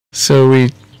So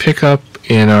we pick up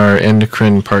in our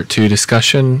endocrine part 2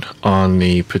 discussion on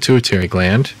the pituitary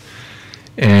gland,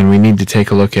 and we need to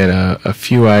take a look at a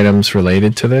few items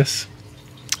related to this.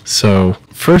 So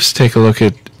first, take a look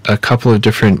at a couple of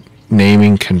different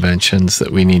naming conventions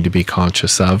that we need to be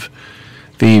conscious of.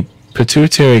 The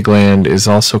pituitary gland is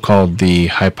also called the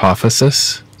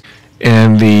hypophysis,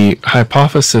 and the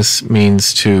hypophysis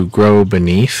means to grow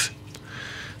beneath.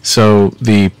 So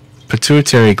the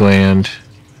pituitary gland,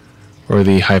 or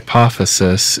the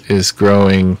hypophysis, is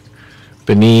growing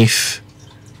beneath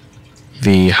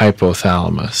the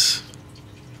hypothalamus.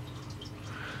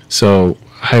 So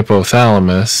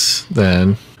hypothalamus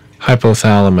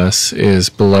is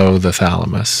below the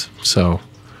thalamus. So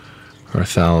our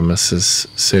thalamus is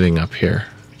sitting up here,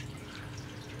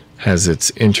 has its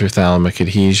interthalamic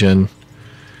adhesion,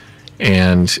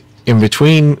 and in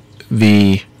between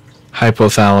the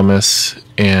hypothalamus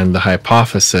and the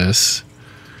hypophysis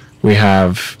we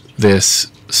have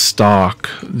this stalk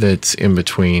that's in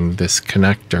between, this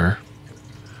connector,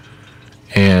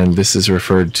 and this is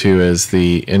referred to as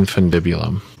the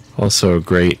infundibulum. Also a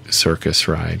great circus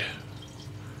ride.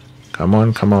 Come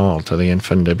on to the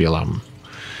infundibulum.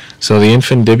 So the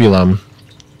infundibulum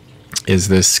is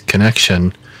this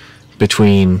connection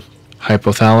between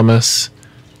hypothalamus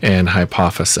and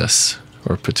hypophysis,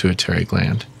 or pituitary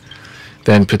gland.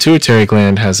 Then pituitary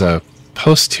gland has a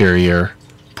posterior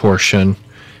portion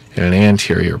and an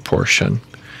anterior portion.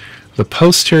 The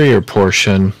posterior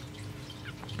portion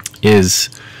is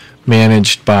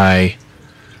managed by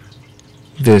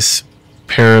this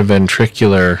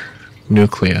paraventricular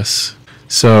nucleus.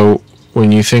 So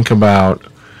when you think about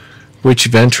which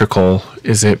ventricle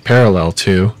is it parallel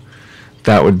to,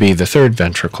 that would be the third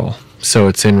ventricle. So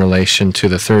it's in relation to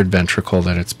the third ventricle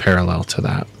that it's parallel to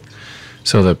that.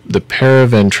 So the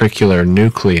paraventricular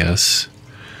nucleus,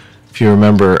 if you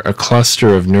remember, a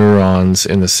cluster of neurons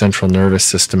in the central nervous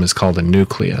system is called a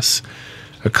nucleus.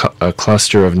 A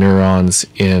cluster of neurons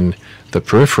in the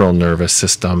peripheral nervous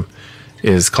system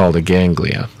is called a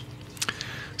ganglia.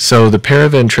 So the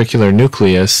paraventricular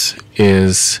nucleus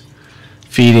is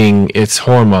feeding its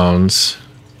hormones,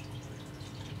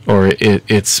 or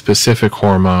its specific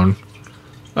hormone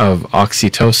of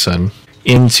oxytocin,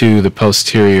 into the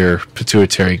posterior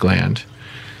pituitary gland.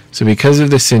 So because of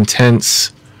this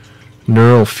intense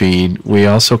neural feed, we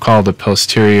also call the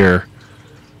posterior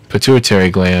pituitary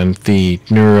gland the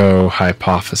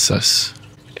neurohypophysis.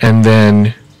 And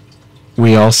then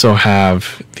we also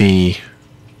have this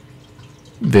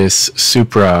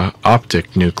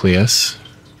supraoptic nucleus,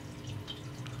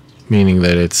 meaning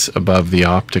that it's above the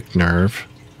optic nerve.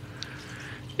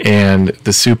 And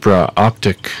the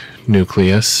supraoptic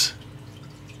nucleus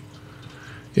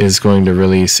is going to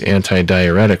release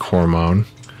antidiuretic hormone,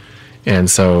 and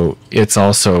so it's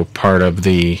also part of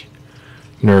the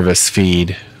nervous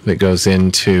feed that goes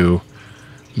into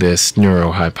this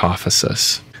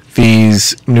neurohypophysis.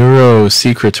 These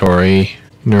neurosecretory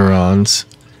neurons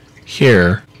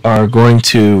here are going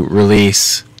to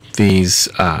release these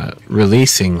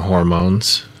releasing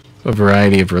hormones, a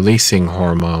variety of releasing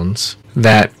hormones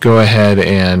that go ahead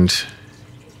and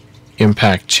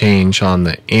impact change on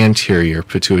the anterior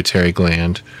pituitary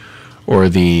gland, or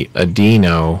the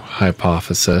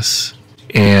adenohypophysis.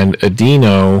 And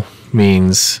adeno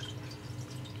means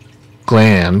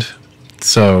gland,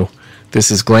 so this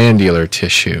is glandular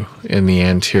tissue in the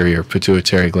anterior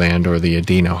pituitary gland, or the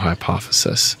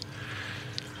adenohypophysis.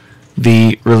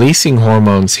 The releasing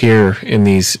hormones here in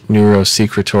these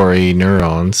neurosecretory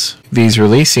neurons, these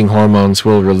releasing hormones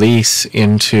will release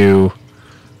into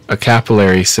a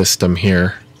capillary system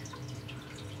here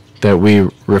that we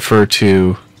refer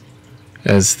to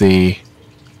as the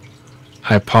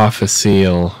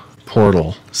hypophyseal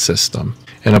portal system.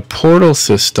 And a portal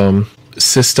system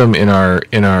in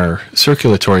our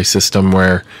circulatory system,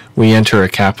 where we enter a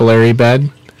capillary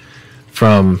bed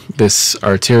from this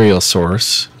arterial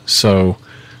source. So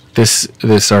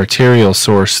this arterial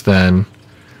source then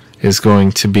is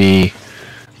going to be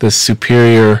the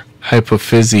superior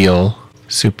hypophyseal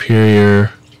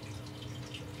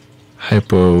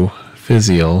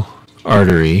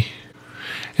artery.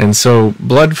 And so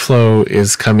blood flow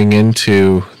is coming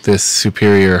into this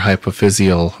superior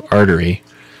hypophyseal artery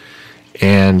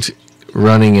and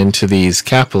running into these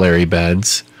capillary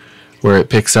beds, where it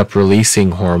picks up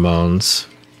releasing hormones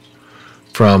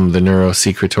from the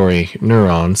neurosecretory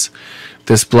neurons.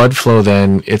 This blood flow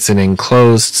then, it's an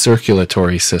enclosed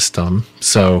circulatory system,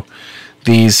 so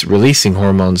these releasing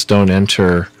hormones don't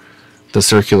enter the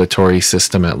circulatory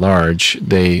system at large.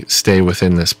 They stay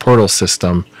within this portal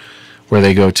system, where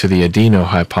they go to the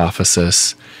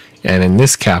adenohypophysis And in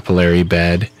this capillary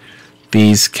bed,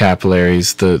 these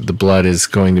capillaries, the blood is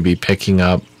going to be picking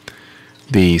up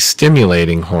the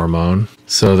stimulating hormone.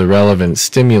 So the relevant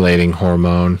stimulating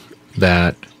hormone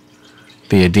that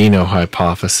the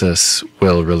adenohypophysis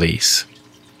will release.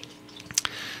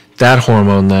 That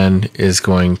hormone then is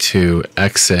going to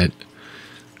exit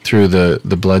through the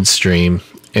bloodstream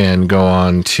and go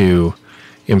on to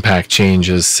impact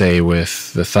changes, say,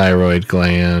 with the thyroid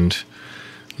gland,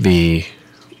 the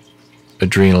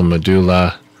adrenal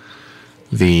medulla,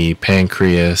 the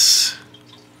pancreas,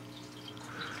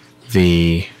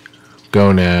 the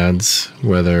gonads,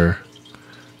 whether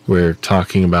we're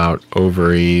talking about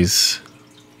ovaries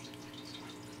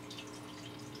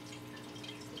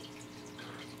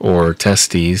or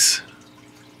testes.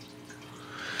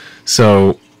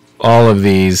 So all of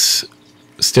these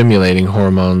stimulating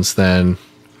hormones then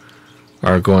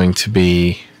are going to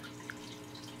be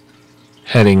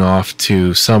heading off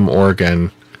to some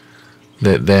organ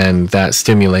that then that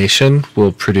stimulation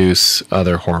will produce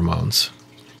other hormones.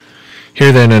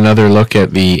 Here then another look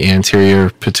at the anterior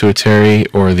pituitary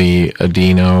or the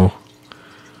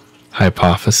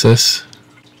adenohypophysis.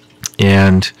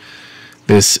 And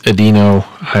this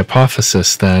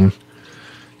adenohypophysis then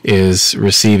is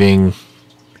receiving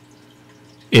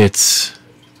its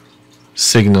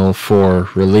signal for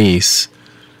release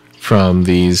from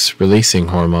these releasing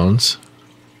hormones.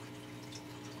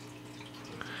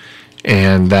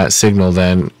 And that signal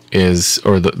then is,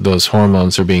 or those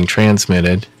hormones are being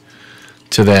transmitted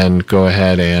to then go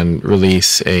ahead and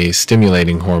release a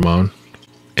stimulating hormone.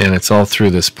 And it's all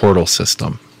through this portal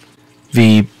system.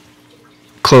 The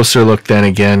closer look then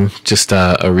again, just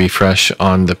a refresh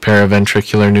on the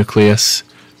paraventricular nucleus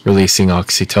releasing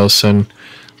oxytocin,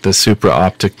 the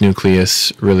supraoptic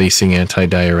nucleus releasing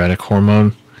antidiuretic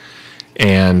hormone,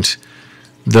 and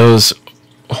those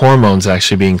hormones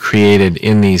actually being created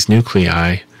in these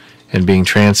nuclei and being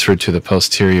transferred to the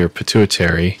posterior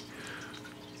pituitary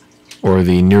or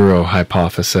the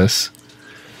neurohypophysis,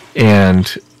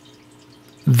 and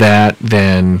that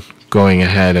then going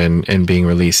ahead and being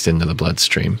released into the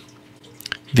bloodstream.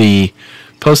 The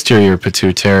posterior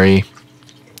pituitary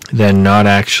then not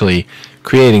actually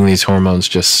creating these hormones,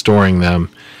 just storing them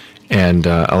and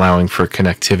allowing for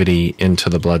connectivity into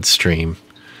the bloodstream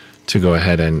to go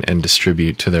ahead and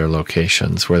distribute to their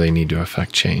locations where they need to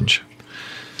affect change.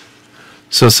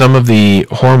 So some of the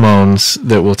hormones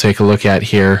that we'll take a look at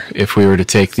here, if we were to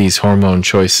take these hormone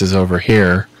choices over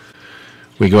here,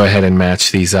 we go ahead and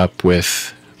match these up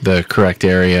with the correct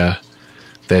area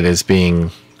that is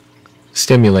being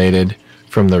stimulated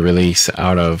from the release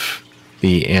out of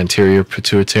the anterior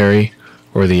pituitary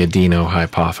or the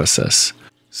adenohypophysis.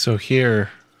 So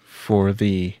here, for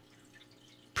the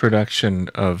production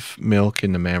of milk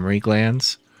in the mammary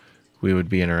glands, we would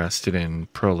be interested in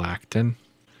prolactin.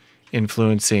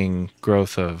 Influencing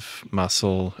growth of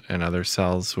muscle and other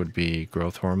cells would be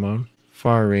growth hormone.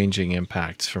 Far-ranging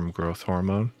impacts from growth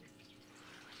hormone.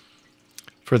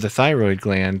 For the thyroid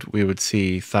gland, we would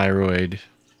see thyroid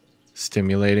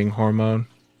stimulating hormone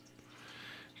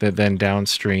that then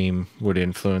downstream would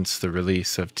influence the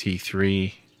release of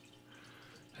T3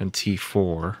 and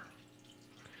T4.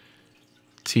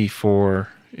 T4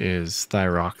 is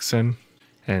thyroxine,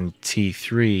 and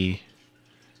T3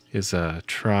 is a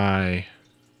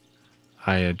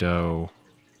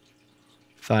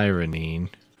triiodothyronine.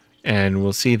 And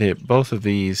we'll see that both of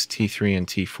these, T3 and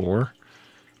T4,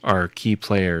 are key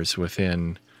players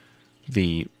within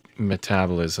the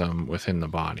metabolism within the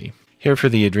body. Here for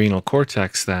the adrenal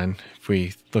cortex then, if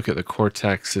we look at the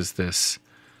cortex as this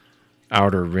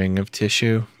outer ring of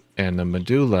tissue, and the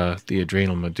medulla, the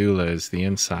adrenal medulla, is the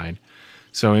inside.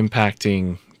 So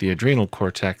impacting the adrenal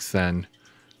cortex then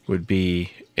would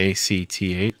be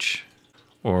ACTH,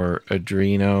 or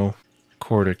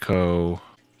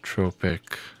adrenocorticotropic.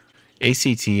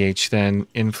 ACTH then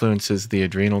influences the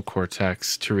adrenal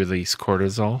cortex to release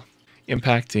cortisol,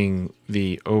 impacting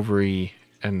the ovary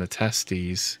and the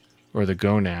testes, or the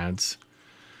gonads,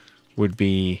 would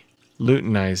be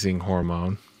luteinizing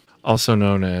hormone, also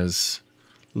known as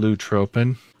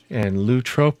lutropin. And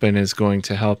lutropin is going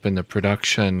to help in the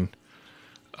production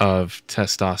of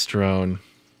testosterone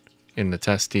in the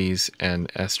testes and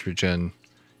estrogen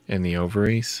in the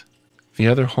ovaries. The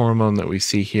other hormone that we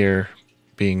see here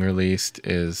being released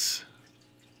is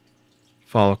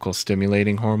follicle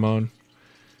stimulating hormone,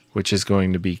 which is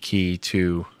going to be key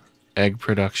to egg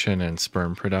production and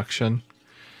sperm production.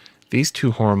 These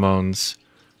two hormones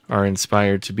are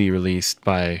inspired to be released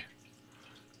by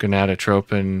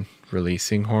gonadotropin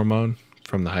releasing hormone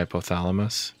from the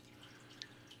hypothalamus,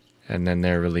 and then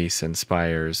their release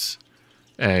inspires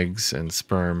eggs and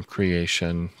sperm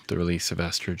creation, the release of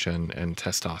estrogen and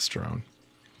testosterone.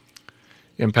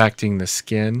 Impacting the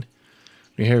skin,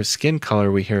 we hear of skin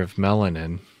color, we hear of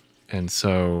melanin, and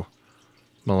so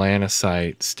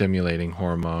melanocyte stimulating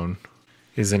hormone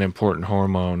is an important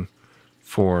hormone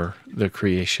for the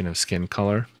creation of skin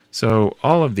color. So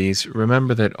all of these,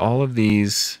 remember that all of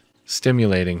these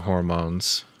stimulating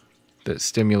hormones that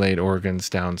stimulate organs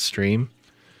downstream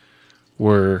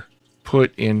were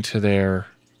put into their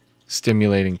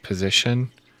stimulating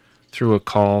position through a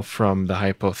call from the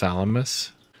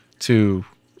hypothalamus to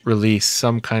release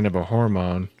some kind of a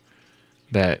hormone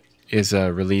that is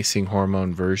a releasing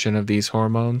hormone version of these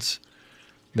hormones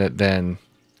that then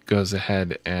goes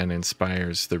ahead and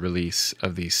inspires the release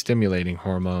of these stimulating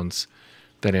hormones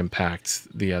that impacts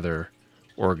the other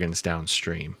organs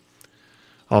downstream.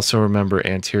 Also remember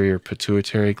anterior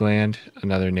pituitary gland.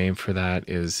 Another name for that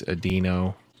is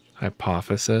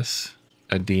adenohypophysis.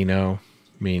 Adeno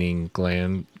meaning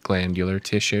glandular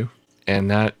tissue.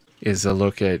 And that is a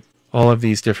look at all of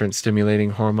these different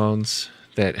stimulating hormones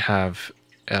that have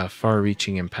a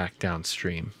far-reaching impact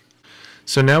downstream.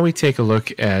 So now we take a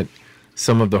look at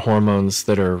some of the hormones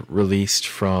that are released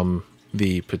from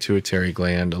the pituitary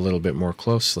gland a little bit more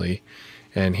closely,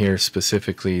 and here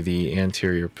specifically the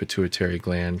anterior pituitary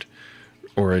gland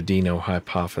or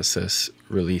adenohypophysis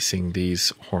releasing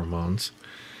these hormones.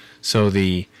 So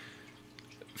the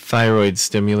thyroid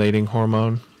stimulating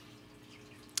hormone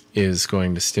is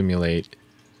going to stimulate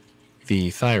the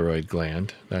thyroid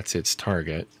gland. That's its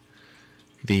target.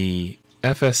 The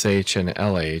FSH and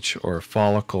LH, or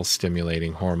follicle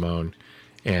stimulating hormone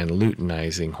and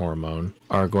luteinizing hormone,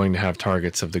 are going to have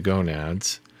targets of the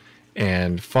gonads.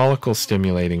 And follicle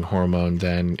stimulating hormone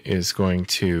then is going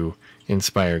to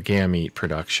inspire gamete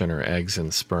production, or eggs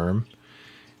and sperm.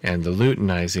 And the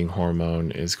luteinizing hormone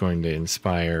is going to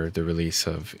inspire the release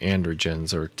of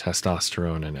androgens, or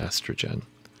testosterone and estrogen.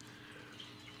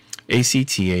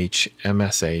 ACTH,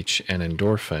 MSH, and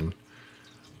endorphin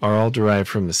are all derived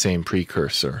from the same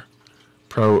precursor,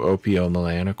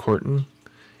 pro-opiomelanocortin.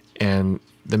 And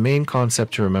the main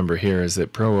concept to remember here is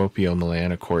that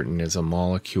pro-opiomelanocortin is a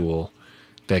molecule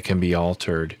that can be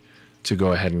altered to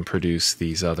go ahead and produce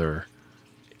these other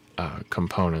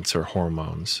components or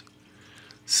hormones.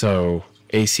 So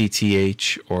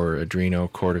ACTH, or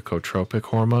adrenocorticotropic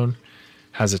hormone,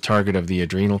 has a target of the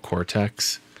adrenal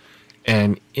cortex.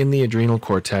 And in the adrenal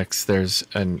cortex, there's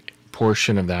a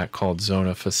portion of that called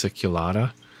zona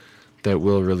fasciculata that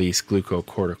will release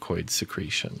glucocorticoid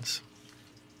secretions.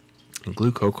 And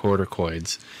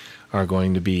glucocorticoids are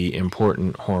going to be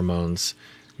important hormones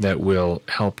that will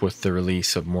help with the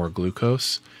release of more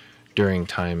glucose during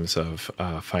times of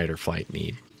fight or flight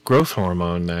need. Growth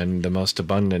hormone, then, the most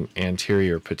abundant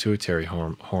anterior pituitary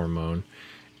hormone,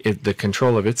 the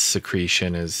control of its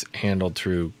secretion is handled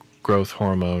through growth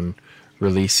hormone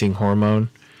releasing hormone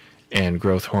and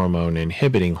growth hormone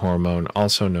inhibiting hormone,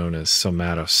 also known as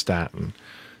somatostatin.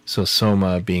 So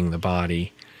soma being the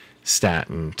body,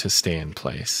 statin to stay in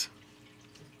place.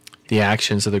 The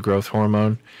actions of the growth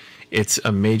hormone: it's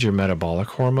a major metabolic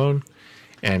hormone,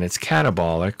 and it's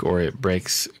catabolic, or it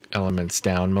breaks elements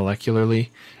down molecularly,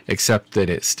 except that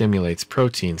it stimulates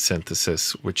protein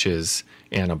synthesis, which is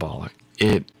anabolic.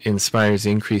 It inspires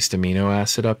increased amino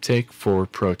acid uptake for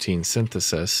protein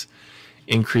synthesis,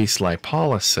 increased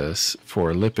lipolysis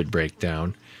for lipid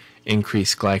breakdown,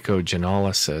 increased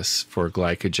glycogenolysis for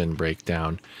glycogen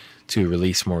breakdown to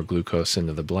release more glucose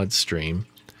into the bloodstream.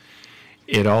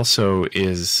 It also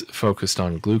is focused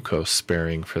on glucose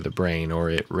sparing for the brain, or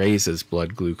it raises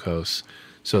blood glucose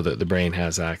so that the brain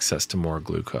has access to more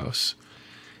glucose.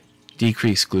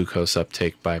 Decreased glucose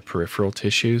uptake by peripheral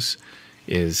tissues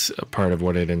is a part of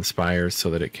what it inspires so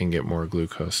that it can get more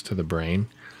glucose to the brain.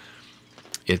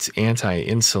 Its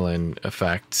anti-insulin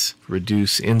effects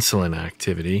reduce insulin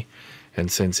activity,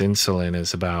 and since insulin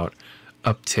is about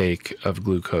uptake of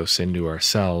glucose into our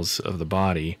cells of the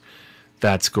body,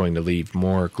 that's going to leave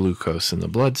more glucose in the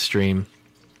bloodstream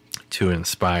to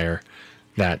inspire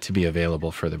that to be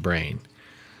available for the brain.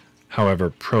 However,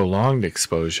 prolonged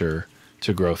exposure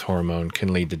to growth hormone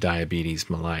can lead to diabetes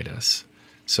mellitus,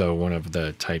 so one of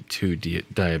the type 2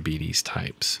 diabetes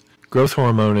types. Growth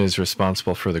hormone is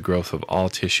responsible for the growth of all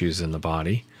tissues in the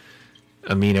body.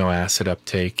 Amino acid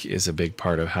uptake is a big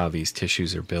part of how these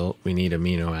tissues are built. We need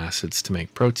amino acids to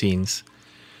make proteins,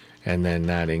 and then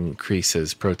that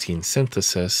increases protein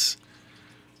synthesis,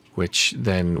 which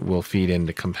then will feed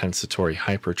into compensatory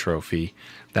hypertrophy,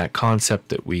 that concept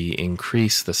that we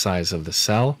increase the size of the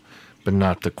cell, but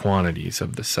not the quantities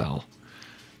of the cell.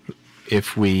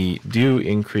 If we do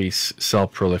increase cell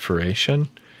proliferation,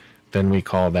 then we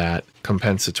call that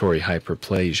compensatory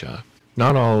hyperplasia.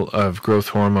 Not all of growth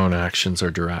hormone actions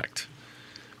are direct,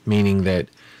 meaning that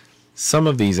some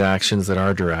of these actions that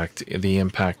are direct, the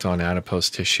impact on adipose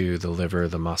tissue, the liver,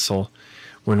 the muscle,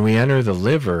 when we enter the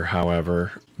liver,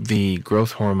 however, the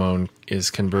growth hormone is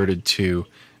converted to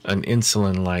an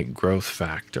insulin-like growth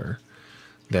factor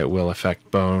that will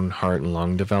affect bone, heart, and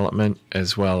lung development,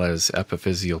 as well as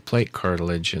epiphyseal plate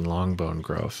cartilage and long bone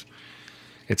growth.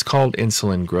 It's called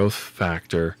insulin growth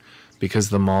factor because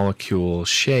the molecule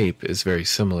shape is very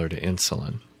similar to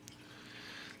insulin.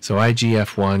 So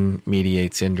IGF-1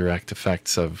 mediates indirect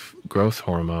effects of growth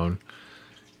hormone.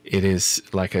 It is,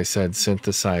 like I said,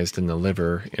 synthesized in the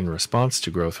liver in response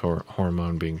to growth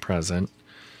hormone being present.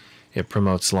 It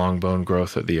promotes long bone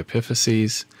growth at the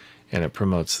epiphyses, and it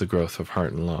promotes the growth of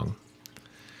heart and lung.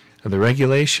 The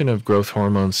regulation of growth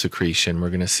hormone secretion, we're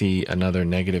going to see another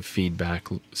negative feedback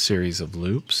series of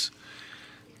loops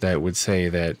that would say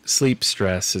that sleep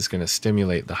stress is going to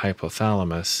stimulate the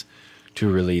hypothalamus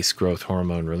to release growth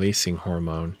hormone releasing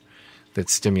hormone that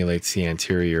stimulates the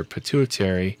anterior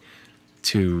pituitary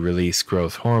to release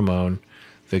growth hormone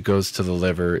that goes to the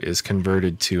liver, is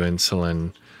converted to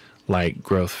insulin-like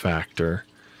growth factor,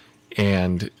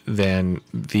 and then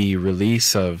the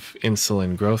release of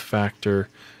insulin growth factor,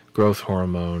 growth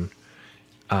hormone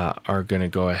are going to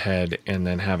go ahead and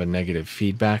then have a negative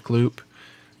feedback loop,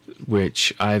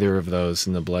 which either of those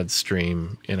in the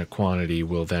bloodstream in a quantity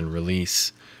will then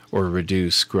release or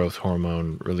reduce growth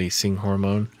hormone releasing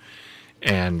hormone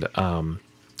and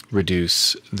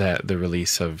reduce the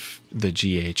release of the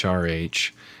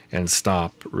GHRH and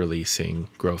stop releasing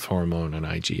growth hormone and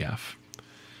IGF.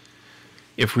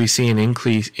 If we see an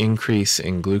increase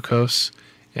in glucose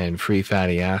and free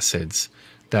fatty acids,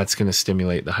 that's going to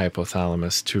stimulate the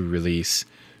hypothalamus to release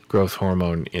growth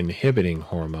hormone inhibiting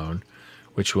hormone,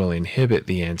 which will inhibit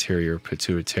the anterior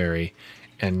pituitary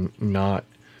and not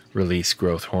release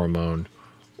growth hormone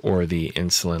or the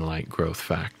insulin-like growth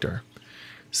factor.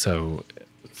 So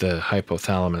the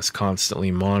hypothalamus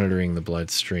constantly monitoring the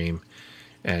bloodstream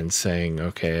and saying,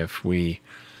 okay, if we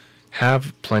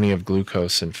have plenty of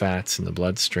glucose and fats in the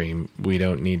bloodstream, we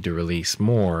don't need to release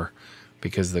more,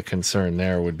 because the concern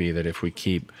there would be that if we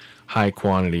keep high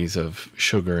quantities of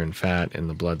sugar and fat in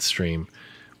the bloodstream,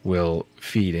 will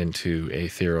feed into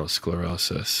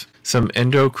atherosclerosis. Some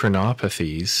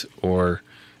endocrinopathies, or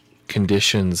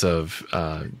conditions of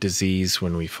disease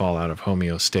when we fall out of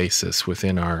homeostasis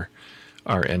within our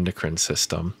endocrine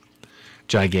system.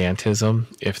 Gigantism,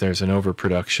 if there's an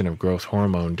overproduction of growth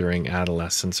hormone during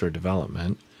adolescence or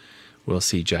development, we'll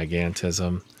see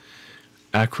gigantism.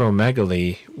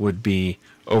 Acromegaly would be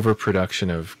overproduction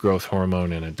of growth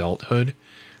hormone in adulthood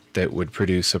that would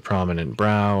produce a prominent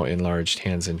brow, enlarged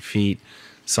hands and feet,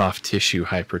 soft tissue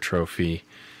hypertrophy,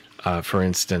 for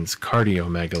instance,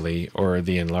 cardiomegaly, or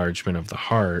the enlargement of the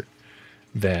heart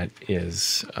that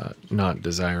is not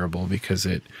desirable because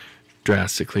it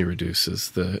drastically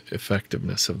reduces the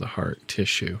effectiveness of the heart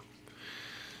tissue.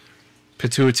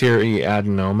 Pituitary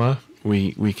adenoma,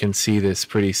 we can see this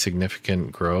pretty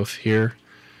significant growth here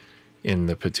in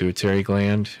the pituitary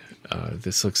gland.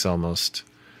 This looks almost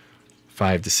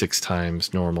 5 to 6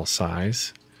 times normal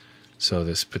size. So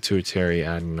this pituitary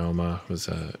adenoma was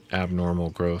an abnormal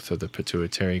growth of the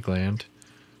pituitary gland.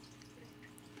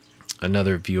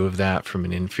 Another view of that from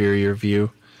an inferior view,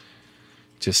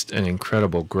 just an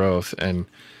incredible growth. And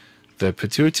the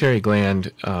pituitary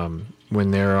gland,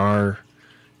 when there are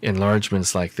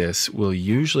enlargements like this, will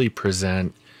usually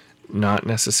present not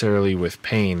necessarily with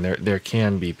pain. There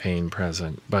can be pain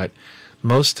present, but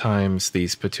most times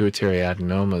these pituitary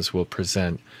adenomas will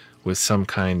present with some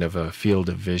kind of a field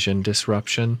of vision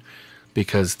disruption,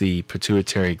 because the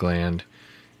pituitary gland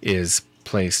is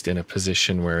placed in a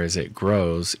position where as it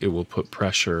grows, it will put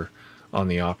pressure on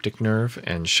the optic nerve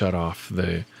and shut off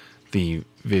the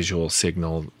visual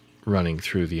signal running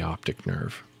through the optic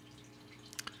nerve.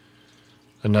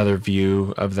 Another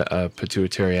view of the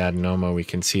pituitary adenoma, we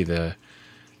can see the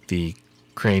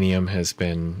cranium has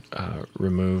been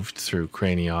removed through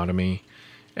craniotomy,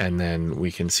 and then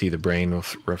we can see the brain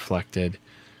reflected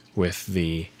with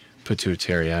the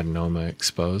pituitary adenoma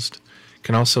exposed.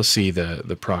 Can also see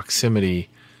the proximity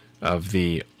of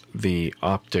the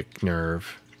optic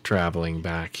nerve traveling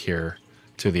back here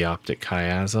to the optic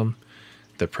chiasm.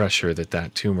 The pressure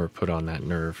that tumor put on that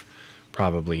nerve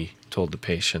probably told the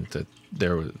patient that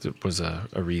there was a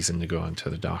reason to go into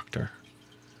the doctor.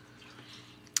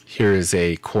 Here is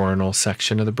a coronal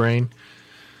section of the brain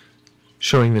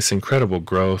showing this incredible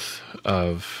growth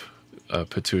of a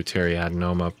pituitary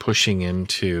adenoma pushing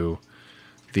into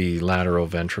the lateral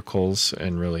ventricles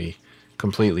and really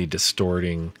completely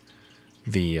distorting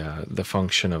the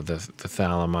function of the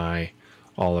thalami,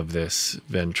 all of this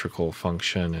ventricle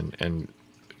function, and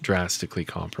drastically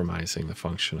compromising the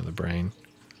function of the brain.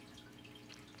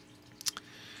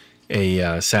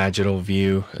 A sagittal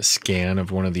view, a scan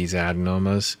of one of these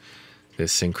adenomas,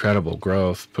 this incredible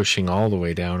growth pushing all the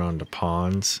way down onto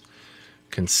pons.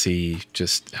 Can see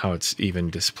just how it's even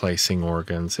displacing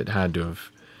organs. It had to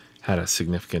have had a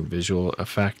significant visual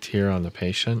effect here on the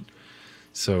patient.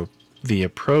 So the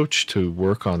approach to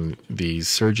work on these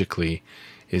surgically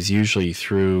is usually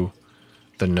through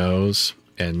the nose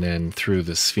and then through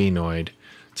the sphenoid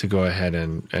to go ahead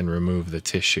and remove the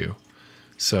tissue.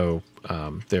 So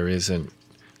there isn't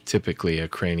typically a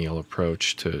cranial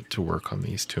approach to work on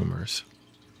these tumors.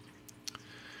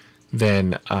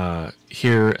 Then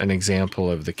here an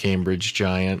example of the Cambridge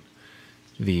giant,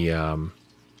 the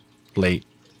late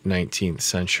 19th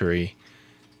century,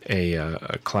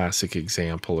 a classic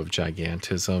example of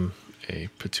gigantism, a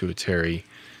pituitary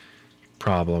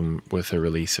problem with a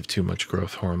release of too much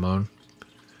growth hormone.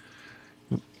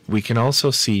 We can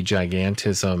also see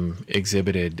gigantism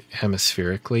exhibited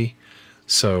hemispherically.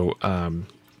 So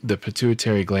the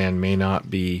pituitary gland may not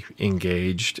be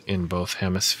engaged in both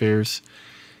hemispheres.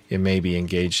 It may be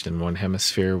engaged in one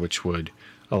hemisphere, which would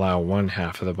allow one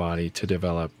half of the body to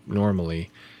develop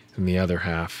normally and the other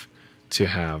half to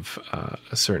have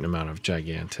a certain amount of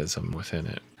gigantism within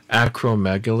it.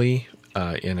 Acromegaly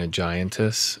in a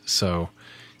giantess. So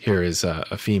here is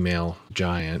a female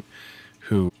giant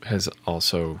who has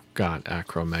also got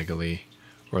acromegaly,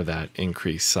 or that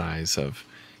increased size of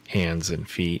hands and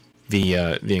feet.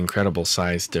 The incredible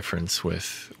size difference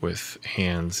with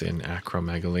hands in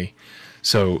acromegaly.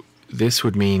 So this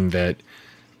would mean that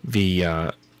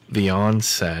the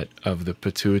onset of the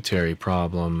pituitary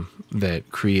problem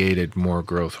that created more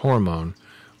growth hormone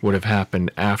would have happened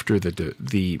after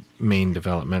the main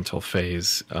developmental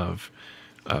phase of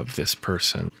this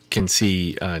person. Can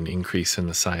see an increase in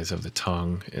the size of the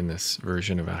tongue in this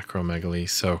version of acromegaly.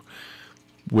 So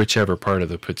whichever part of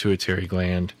the pituitary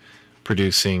gland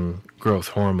producing growth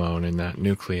hormone in that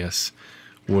nucleus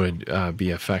would be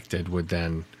affected would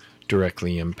then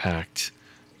directly impact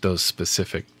those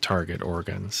specific target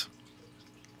organs.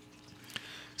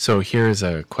 So here's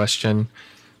a question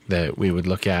that we would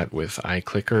look at with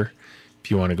iClicker.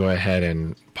 If you want to go ahead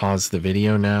and pause the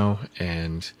video now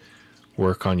and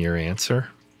work on your answer.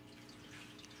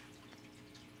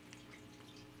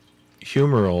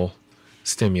 Humoral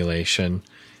stimulation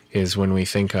is when we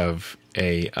think of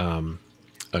a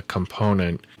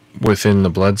component within the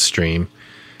bloodstream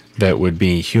that would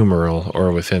be humoral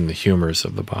or within the humors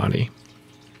of the body.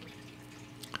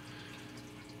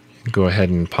 Go ahead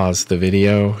and pause the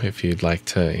video if you'd like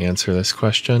to answer this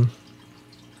question.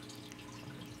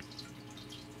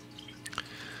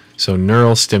 So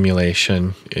neural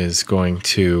stimulation is going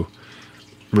to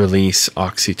release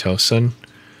oxytocin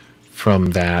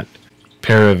from that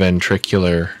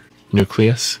paraventricular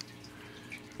nucleus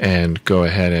and go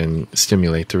ahead and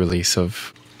stimulate the release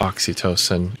of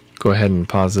oxytocin. Go ahead and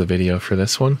pause the video for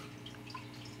this one.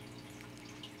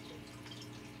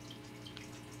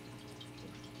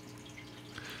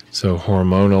 So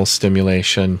hormonal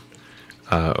stimulation,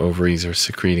 ovaries are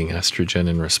secreting estrogen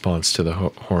in response to the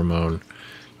hormone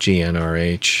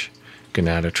GnRH,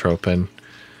 gonadotropin,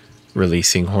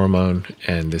 releasing hormone,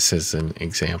 and this is an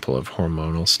example of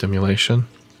hormonal stimulation.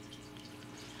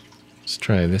 Let's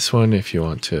try this one if you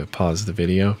want to pause the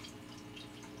video.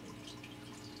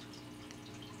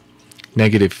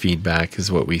 Negative feedback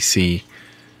is what we see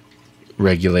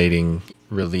regulating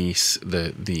release,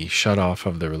 the shut off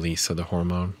of the release of the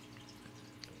hormone.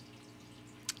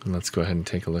 And let's go ahead and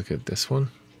take a look at this one.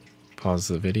 Pause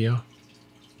the video.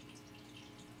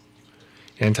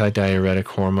 Antidiuretic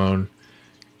hormone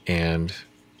and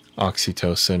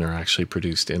oxytocin are actually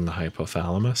produced in the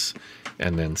hypothalamus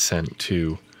and then sent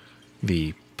to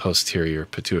the posterior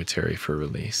pituitary for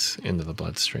release into the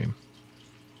bloodstream.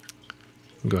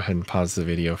 Go ahead and pause the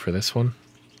video for this one.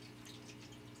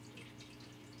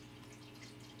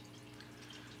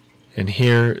 And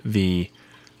here the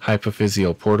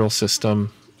hypophyseal portal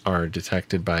system are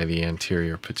detected by the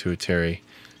anterior pituitary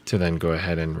to then go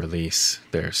ahead and release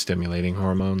their stimulating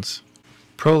hormones.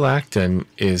 Prolactin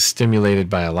is stimulated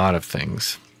by a lot of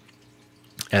things.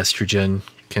 Estrogen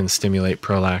can stimulate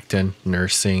prolactin,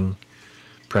 nursing,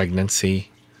 pregnancy,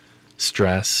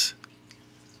 stress,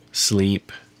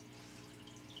 sleep.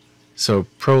 So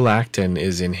prolactin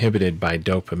is inhibited by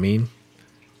dopamine,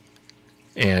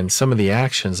 and some of the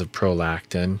actions of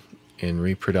prolactin in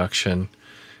reproduction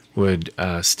would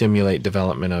stimulate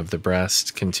development of the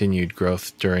breast, continued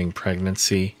growth during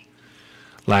pregnancy,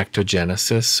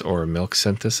 lactogenesis or milk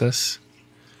synthesis,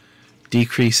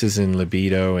 decreases in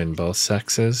libido in both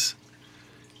sexes,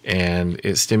 and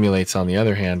it stimulates, on the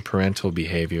other hand, parental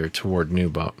behavior toward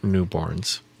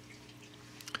newborns.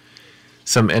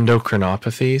 Some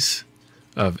endocrinopathies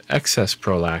of excess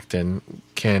prolactin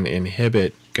can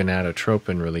inhibit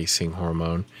gonadotropin-releasing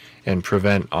hormone and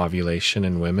prevent ovulation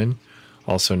in women,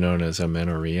 also known as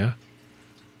amenorrhea.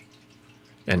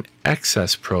 And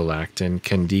excess prolactin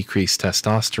can decrease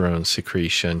testosterone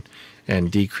secretion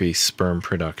and decrease sperm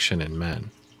production in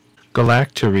men.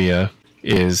 Galactorrhea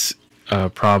is a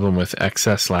problem with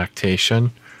excess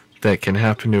lactation that can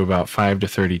happen to about 5 to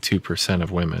 32%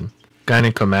 of women.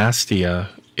 Gynecomastia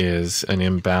is an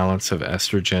imbalance of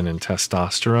estrogen and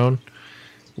testosterone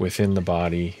within the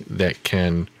body that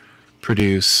can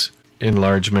produce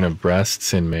enlargement of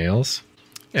breasts in males.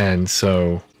 And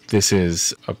so this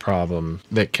is a problem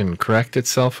that can correct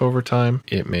itself over time.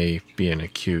 It may be an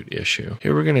acute issue.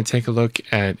 Here we're going to take a look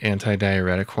at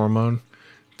antidiuretic hormone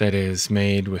that is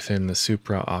made within the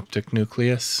supraoptic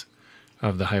nucleus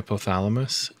of the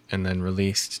hypothalamus and then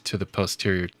released to the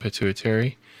posterior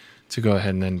pituitary to go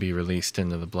ahead and then be released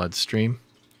into the bloodstream.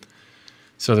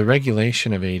 So the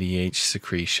regulation of ADH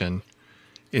secretion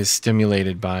is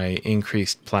stimulated by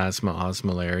increased plasma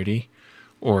osmolarity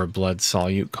or blood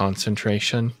solute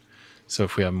concentration. So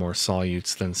if we have more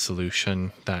solutes than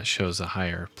solution, that shows a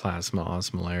higher plasma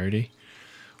osmolarity.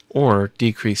 Or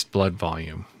decreased blood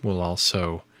volume will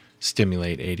also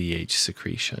stimulate ADH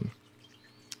secretion.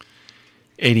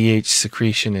 ADH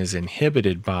secretion is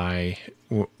inhibited by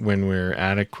when we're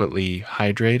adequately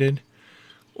hydrated,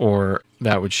 or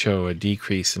that would show a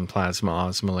decrease in plasma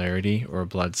osmolarity or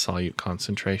blood solute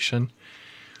concentration,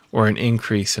 or an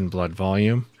increase in blood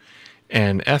volume.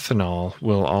 And ethanol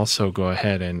will also go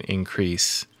ahead and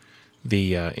increase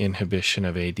the inhibition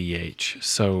of ADH.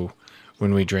 So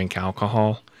when we drink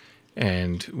alcohol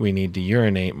and we need to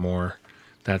urinate more,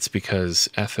 that's because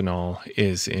ethanol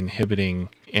is inhibiting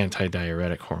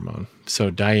antidiuretic hormone. So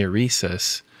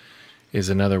diuresis is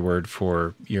another word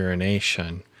for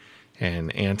urination,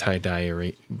 and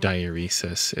antidiuresis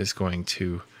is going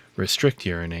to restrict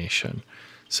urination.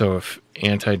 So if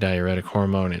antidiuretic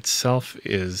hormone itself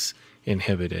is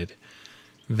inhibited,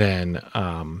 then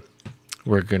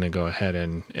we're going to go ahead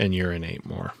and urinate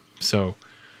more. So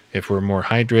if we're more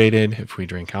hydrated, if we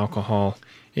drink alcohol,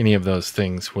 any of those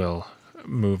things will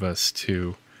move us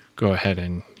to go ahead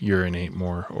and urinate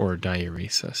more, or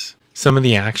diuresis. Some of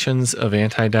the actions of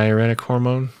antidiuretic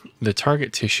hormone: the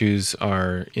target tissues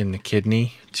are in the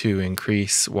kidney to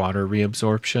increase water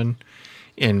reabsorption,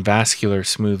 in vascular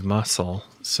smooth muscle,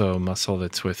 so muscle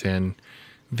that's within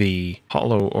the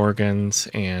hollow organs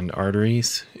and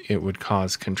arteries, it would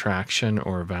cause contraction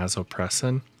or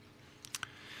vasopressin.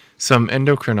 Some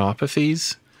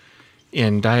endocrinopathies: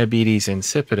 in diabetes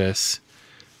insipidus,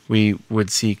 we would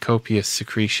see copious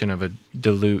secretion of a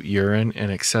dilute urine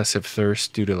and excessive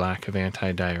thirst due to lack of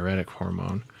antidiuretic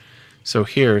hormone. So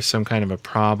here, some kind of a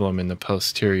problem in the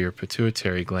posterior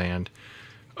pituitary gland,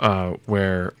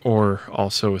 or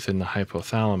also within the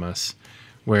hypothalamus,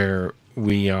 where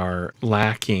we are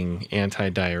lacking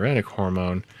antidiuretic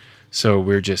hormone, so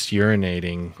we're just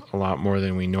urinating a lot more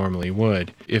than we normally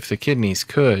would. If the kidneys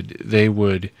could, they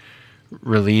would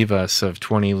relieve us of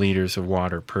 20 liters of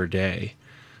water per day.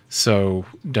 So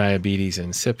diabetes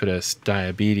insipidus,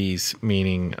 diabetes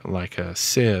meaning like a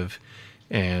sieve,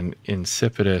 and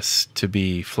insipidus to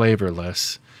be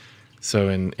flavorless. So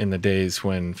in the days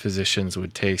when physicians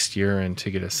would taste urine to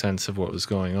get a sense of what was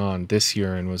going on, this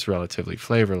urine was relatively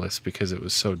flavorless because it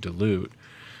was so dilute,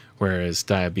 whereas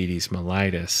diabetes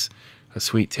mellitus, a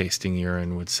sweet-tasting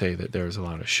urine, would say that there was a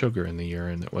lot of sugar in the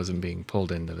urine that wasn't being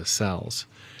pulled into the cells.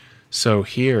 So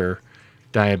here,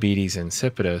 diabetes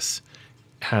insipidus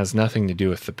has nothing to do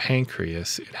with the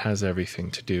pancreas. It has everything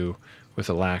to do with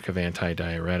a lack of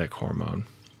antidiuretic hormone.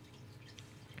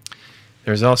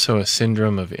 There's also a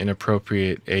syndrome of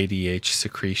inappropriate ADH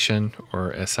secretion,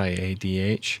 or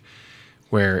SIADH,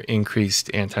 where increased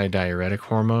antidiuretic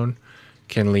hormone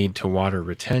can lead to water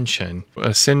retention.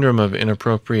 A syndrome of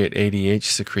inappropriate ADH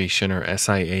secretion, or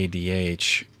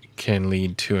SIADH, can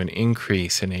lead to an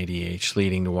increase in ADH,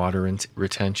 leading to water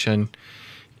retention,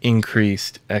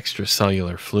 increased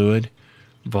extracellular fluid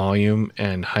volume,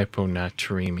 and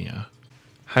hyponatremia.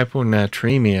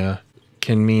 Hyponatremia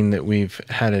can mean that we've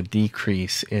had a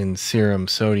decrease in serum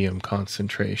sodium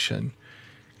concentration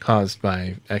caused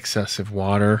by excessive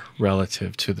water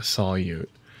relative to the solute.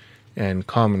 And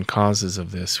common causes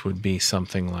of this would be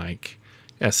something like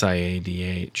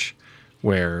SIADH,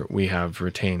 where we have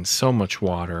retained so much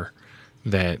water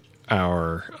that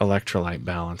our electrolyte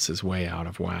balance is way out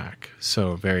of whack.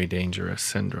 So, very dangerous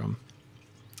syndrome.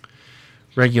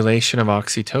 Regulation of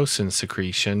oxytocin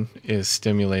secretion is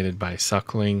stimulated by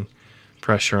suckling,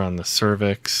 pressure on the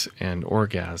cervix, and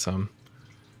orgasm.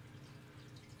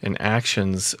 And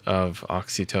actions of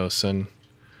oxytocin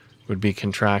would be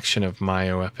contraction of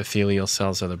myoepithelial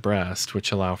cells of the breast,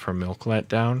 which allow for milk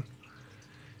letdown,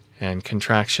 and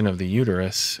contraction of the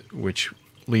uterus, which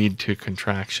lead to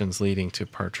contractions leading to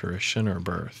parturition or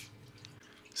birth.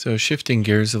 So shifting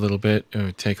gears a little bit,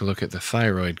 take a look at the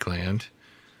thyroid gland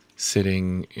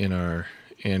sitting in our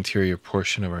anterior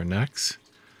portion of our necks.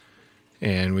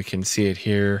 And we can see it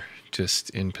here just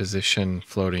in position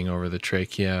floating over the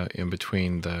trachea in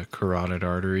between the carotid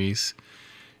arteries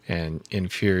and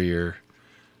inferior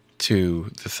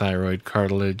to the thyroid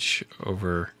cartilage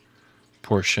over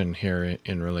portion here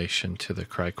in relation to the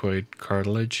cricoid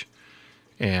cartilage,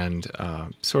 and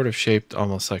sort of shaped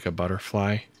almost like a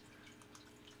butterfly.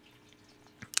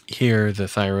 Here, the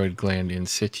thyroid gland in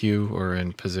situ, or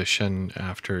in position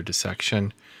after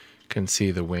dissection, can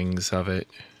see the wings of it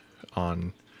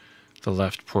on the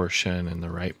left portion and the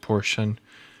right portion,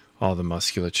 all the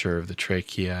musculature of the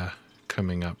trachea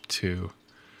coming up to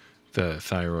the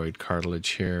thyroid cartilage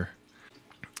here.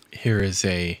 Here is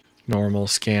a normal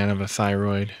scan of a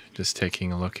thyroid, just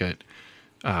taking a look at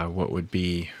what would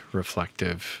be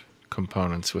reflective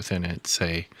components within it,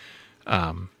 say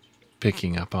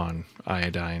picking up on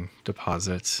iodine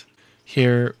deposits.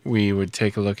 Here we would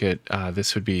take a look at,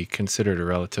 this would be considered a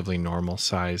relatively normal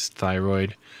sized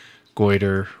thyroid,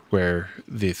 goiter where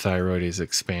the thyroid is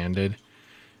expanded,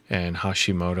 and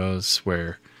Hashimoto's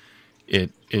where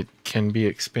it can be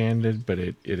expanded, but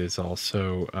it is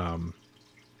also,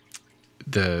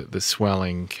 the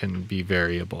swelling can be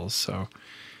variable. So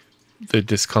the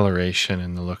discoloration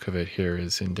and the look of it here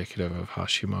is indicative of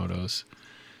Hashimoto's.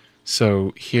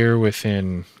 So here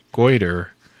within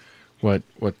goiter, what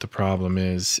the problem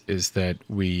is that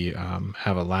we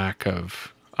have a lack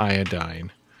of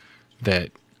iodine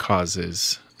that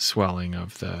causes swelling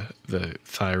of the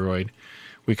thyroid.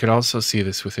 We could also see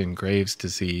this within Graves'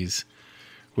 disease,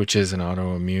 which is an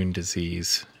autoimmune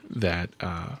disease that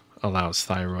allows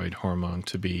thyroid hormone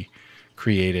to be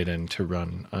created and to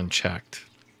run unchecked,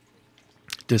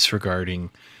 disregarding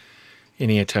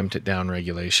any attempt at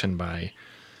downregulation by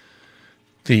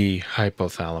the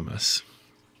hypothalamus.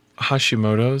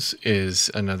 Hashimoto's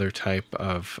is another type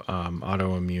of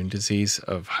autoimmune disease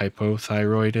of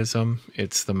hypothyroidism.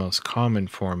 It's the most common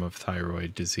form of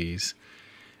thyroid disease.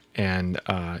 And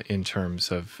in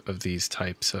terms of these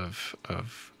types of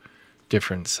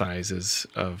different sizes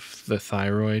of the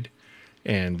thyroid,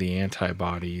 and the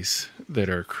antibodies that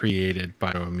are created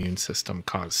by the immune system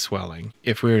cause swelling.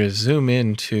 If we were to zoom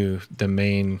into the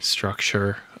main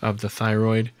structure of the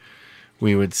thyroid,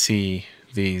 we would see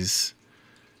these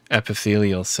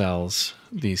epithelial cells,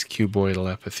 these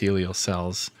cuboidal epithelial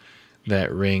cells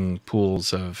that ring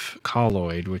pools of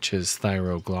colloid, which is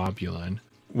thyroglobulin.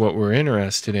 What we're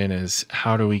interested in is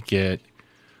how do we get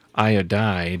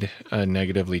iodide, a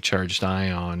negatively charged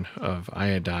ion of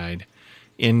iodide,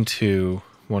 into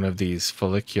one of these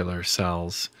follicular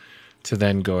cells to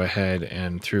then go ahead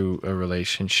and, through a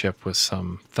relationship with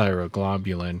some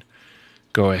thyroglobulin,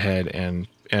 go ahead and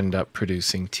end up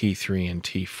producing T3 and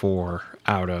T4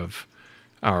 out of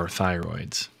our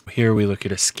thyroids. Here we look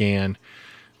at a scan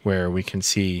where we can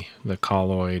see the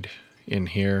colloid in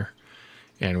here,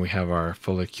 and we have our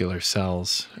follicular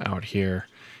cells out here,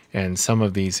 and some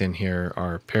of these in here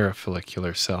are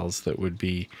parafollicular cells that would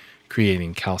be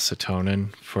creating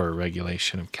calcitonin for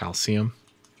regulation of calcium.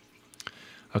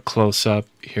 A close-up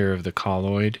here of the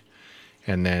colloid,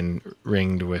 and then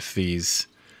ringed with these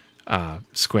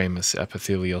squamous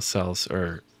epithelial cells,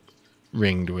 or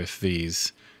ringed with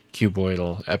these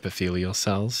cuboidal epithelial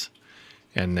cells.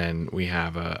 And then we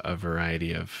have a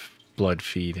variety of blood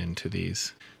feed into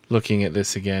these. Looking at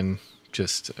this again,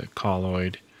 just a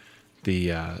colloid,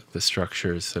 the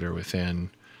structures that are within,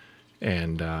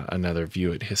 and another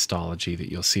view at histology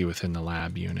that you'll see within the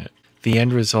lab unit. The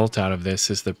end result out of this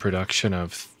is the production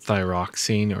of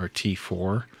thyroxine, or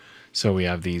T4. So we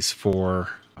have these 4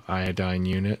 iodine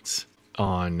units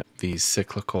on these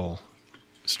cyclical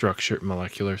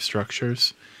molecular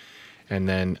structures, and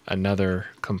then another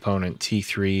component,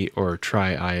 T3, or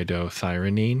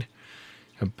triiodothyronine.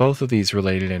 And both of these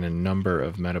related in a number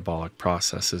of metabolic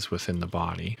processes within the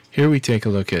body. Here we take a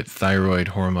look at thyroid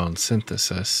hormone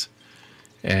synthesis,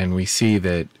 and we see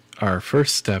that our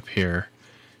first step here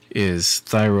is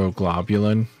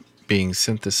thyroglobulin being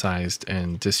synthesized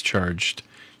and discharged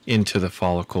into the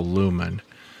follicle lumen.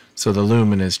 So the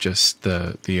lumen is just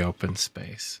the open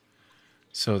space.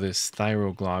 So this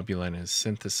thyroglobulin is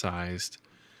synthesized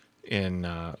in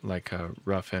like a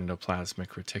rough endoplasmic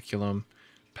reticulum,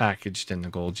 packaged in the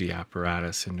Golgi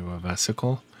apparatus into a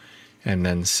vesicle, and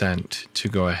then sent to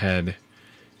go ahead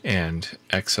and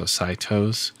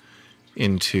exocytose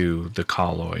into the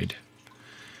colloid.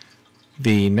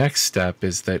 The next step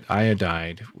is that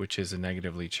iodide, which is a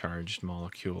negatively charged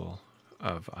molecule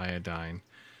of iodine,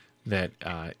 that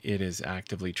it is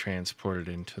actively transported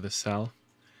into the cell.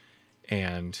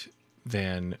 And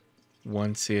then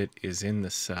once it is in the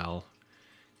cell,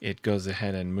 it goes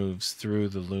ahead and moves through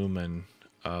the lumen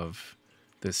of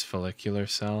this follicular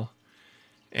cell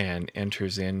and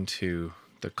enters into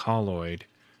the colloid,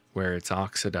 where it's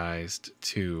oxidized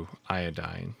to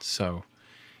iodine. So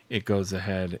it goes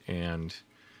ahead and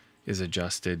is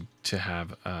adjusted to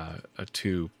have a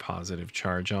 2 positive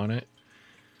charge on it.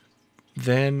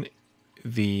 Then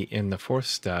in the fourth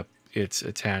step, it's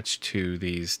attached to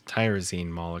these tyrosine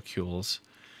molecules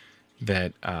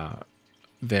that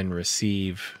then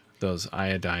receive those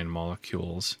iodine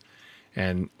molecules.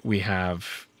 And we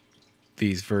have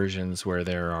these versions where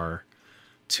there are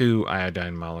 2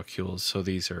 iodine molecules. So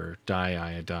these are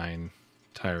diiodine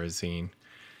tyrosine.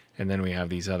 And then we have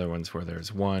these other ones where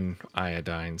there's 1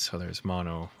 iodine. So there's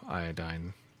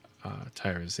monoiodine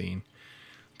tyrosine.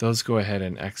 Those go ahead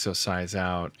and exercise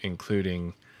out,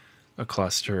 including a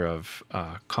cluster of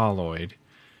colloid.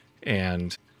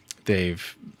 And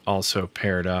they've also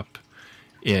paired up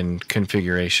in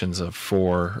configurations of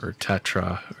 4 or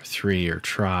tetra or 3 or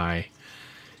tri.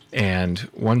 And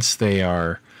once they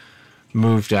are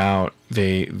moved out,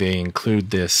 they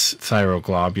include this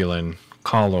thyroglobulin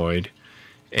colloid,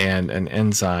 and an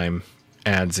enzyme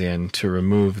adds in to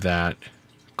remove that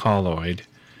colloid,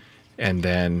 and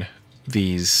then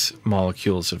these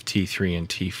molecules of T3 and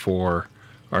T4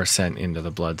 are sent into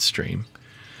the bloodstream.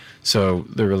 So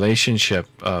the relationship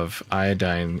of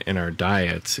iodine in our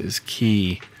diets is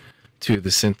key to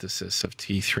the synthesis of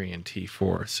T3 and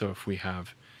T4. So if we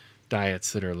have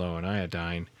diets that are low in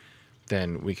iodine,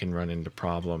 then we can run into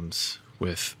problems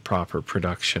with proper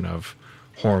production of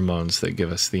hormones that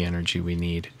give us the energy we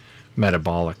need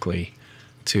metabolically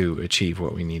to achieve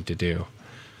what we need to do.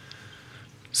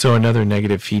 So another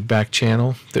negative feedback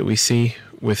channel that we see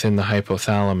within the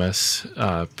hypothalamus,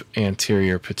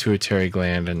 anterior pituitary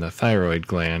gland, and the thyroid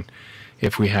gland,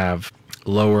 if we have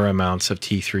lower amounts of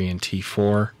T3 and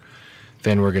T4,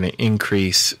 then we're going to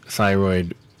increase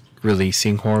thyroid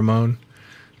releasing hormone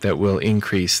that will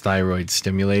increase thyroid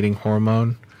stimulating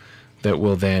hormone that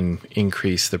will then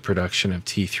increase the production of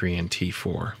T3 and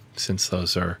T4, since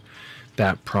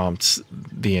that prompts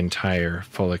the entire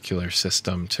follicular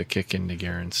system to kick into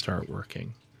gear and start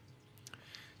working.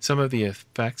 Some of the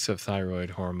effects of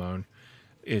thyroid hormone,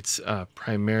 it's a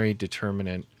primary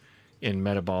determinant in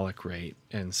metabolic rate,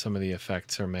 and some of the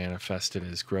effects are manifested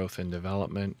as growth and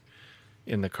development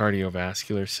in the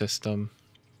cardiovascular system,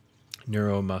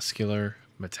 neuromuscular,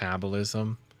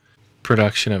 metabolism,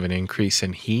 production of an increase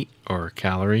in heat or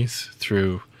calories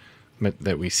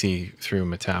that we see through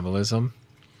metabolism.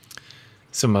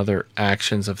 Some other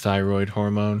actions of thyroid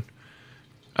hormone.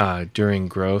 During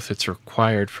growth, it's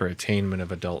required for attainment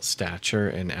of adult stature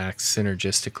and acts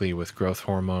synergistically with growth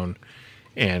hormone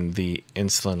and the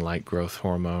insulin-like growth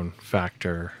hormone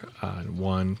factor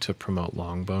 1 to promote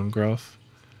long bone growth.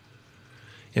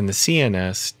 In the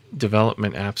CNS,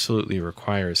 development absolutely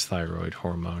requires thyroid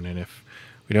hormone, and if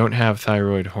we don't have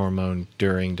thyroid hormone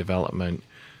during development,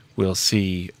 we'll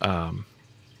see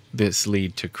this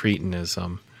lead to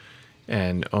cretinism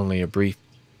and only a brief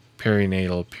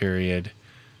perinatal period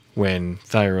when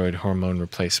thyroid hormone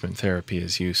replacement therapy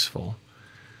is useful.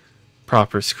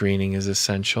 Proper screening is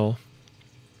essential,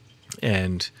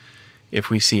 and if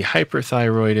we see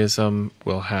hyperthyroidism,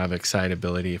 we'll have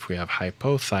excitability. If we have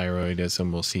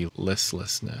hypothyroidism, we'll see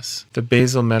listlessness. The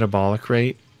basal metabolic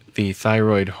rate, the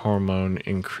thyroid hormone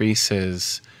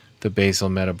increases the basal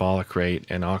metabolic rate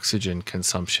and oxygen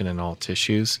consumption in all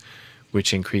tissues,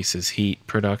 which increases heat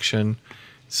production,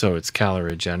 so it's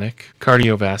calorigenic.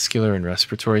 Cardiovascular and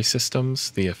respiratory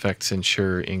systems, the effects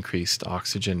ensure increased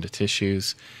oxygen to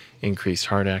tissues, increased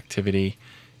heart activity,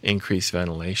 increased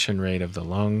ventilation rate of the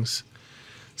lungs.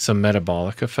 Some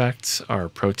metabolic effects are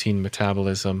protein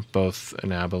metabolism, both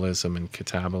anabolism and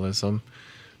catabolism.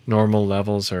 Normal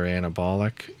levels are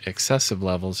anabolic, excessive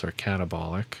levels are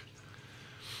catabolic.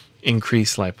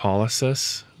 Increased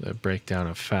lipolysis, the breakdown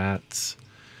of fats,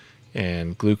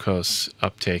 and glucose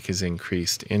uptake is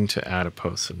increased into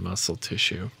adipose and muscle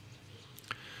tissue.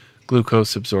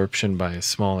 Glucose absorption by a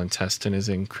small intestine is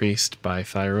increased by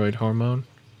thyroid hormone,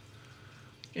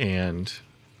 and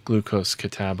glucose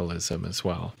catabolism as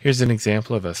well. Here's an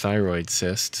example of a thyroid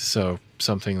cyst, so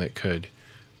something that could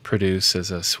produce as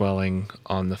a swelling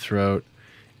on the throat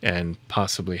and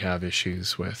possibly have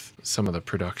issues with some of the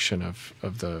production of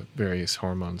the various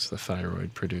hormones the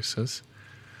thyroid produces.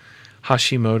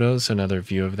 Hashimoto's another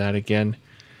view of that again,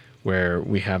 where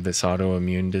we have this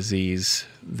autoimmune disease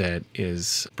that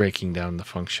is breaking down the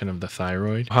function of the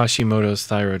thyroid. Hashimoto's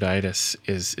thyroiditis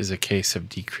is a case of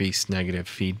decreased negative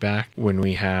feedback. When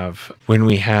we have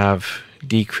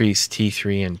decreased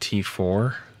T3 and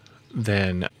T4,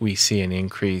 then we see an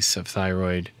increase of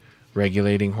thyroid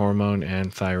regulating hormone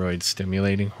and thyroid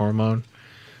stimulating hormone,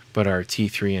 but our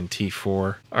T3 and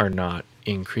T4 are not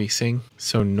increasing.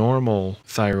 So normal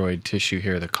thyroid tissue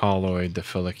here, the colloid, the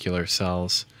follicular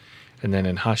cells, and then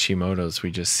in Hashimoto's, we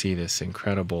just see this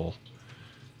incredible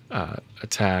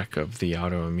attack of the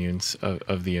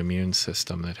of the immune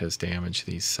system that has damaged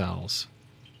these cells.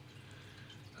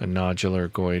 A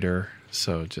nodular goiter,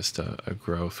 so just a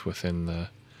growth within the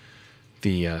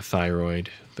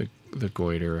thyroid, the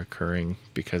goiter occurring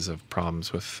because of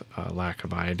problems with lack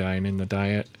of iodine in the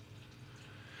diet.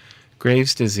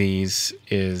 Graves' disease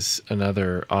is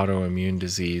another autoimmune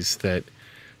disease that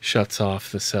shuts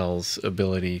off the cell's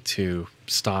ability to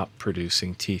stop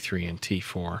producing T3 and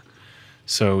T4.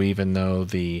 So even though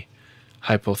the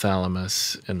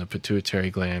hypothalamus and the pituitary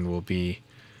gland will be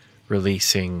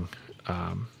releasing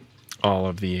all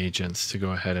of the agents to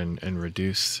go ahead and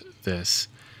reduce this,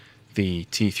 the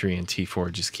T3 and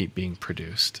T4 just keep being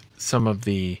produced. Some of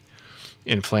the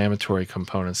inflammatory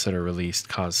components that are released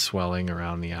cause swelling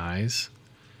around the eyes,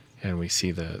 and we see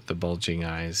the bulging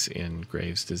eyes in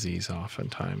Graves' disease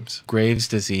oftentimes. Graves'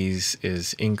 disease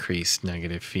is increased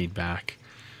negative feedback,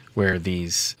 where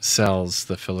these cells,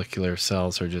 the follicular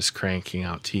cells, are just cranking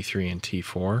out T3 and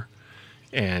T4,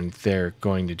 and they're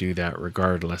going to do that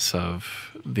regardless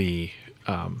of the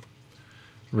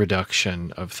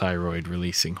reduction of thyroid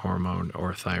releasing hormone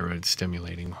or thyroid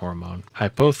stimulating hormone.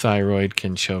 Hypothyroid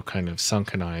can show kind of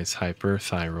sunken eyes.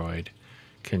 Hyperthyroid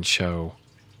can show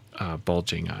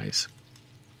bulging eyes.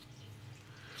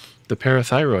 The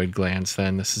parathyroid glands,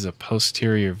 then, this is a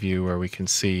posterior view where we can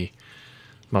see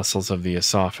muscles of the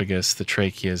esophagus, the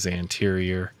trachea is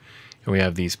anterior, and we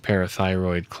have these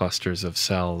parathyroid clusters of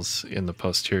cells in the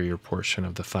posterior portion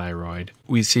of the thyroid.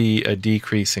 We see a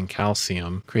decrease in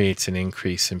calcium creates an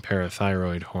increase in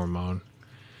parathyroid hormone,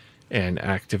 and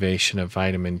activation of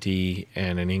vitamin D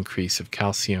and an increase of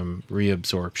calcium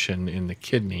reabsorption in the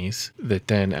kidneys that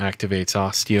then activates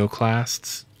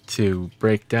osteoclasts to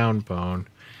break down bone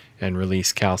and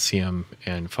release calcium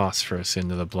and phosphorus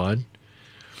into the blood.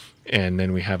 And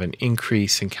then we have an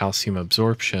increase in calcium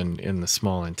absorption in the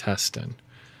small intestine.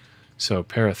 So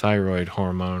parathyroid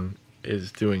hormone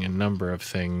is doing a number of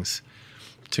things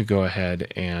to go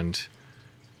ahead and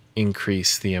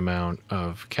increase the amount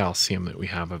of calcium that we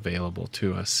have available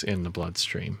to us in the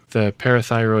bloodstream. The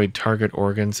parathyroid target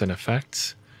organs and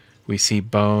effects, we see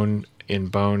in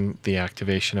bone the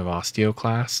activation of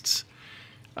osteoclasts.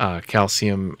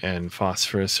 Calcium and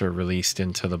phosphorus are released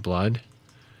into the blood.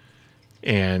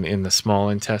 And in the small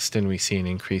intestine, we see an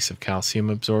increase of calcium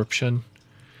absorption.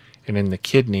 And in the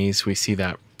kidneys, we see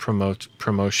that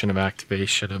promotion of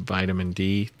activation of vitamin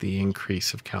D, the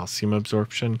increase of calcium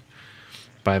absorption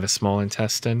by the small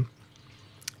intestine,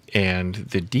 and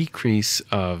the decrease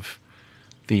of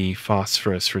the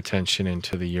phosphorus retention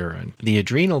into the urine. The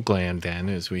adrenal gland, then,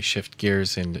 as we shift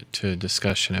gears into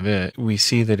discussion of it, we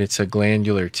see that it's a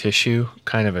glandular tissue,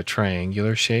 kind of a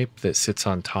triangular shape, that sits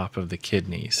on top of the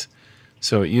kidneys.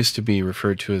 So it used to be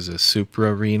referred to as a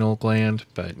suprarenal gland,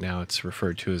 but now it's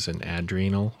referred to as an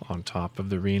adrenal on top of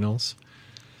the renals.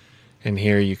 And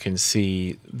here you can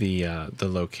see the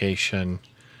location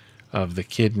of the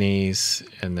kidneys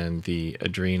and then the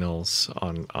adrenals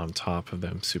on top of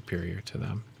them, superior to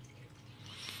them.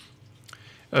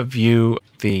 A view,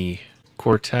 the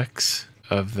cortex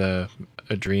of the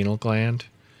adrenal gland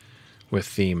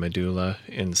with the medulla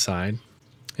inside.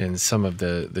 And some of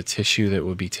the tissue that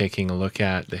we'll be taking a look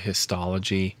at, the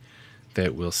histology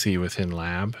that we'll see within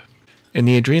lab. In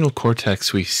the adrenal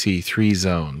cortex, we see three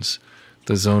zones: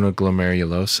 the zona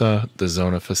glomerulosa, the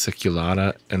zona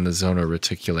fasciculata, and the zona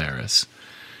reticularis.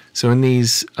 So in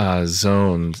these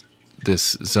zones,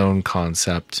 this zone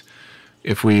concept,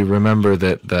 if we remember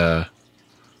that the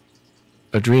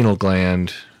adrenal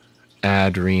gland,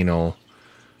 adrenal,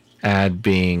 ad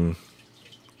being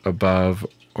above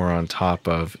or on top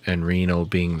of, and renal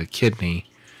being the kidney,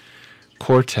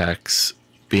 cortex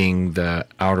being the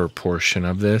outer portion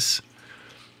of this,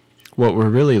 what we're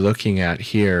really looking at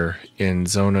here in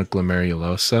zona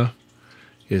glomerulosa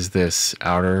is this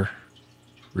outer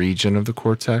region of the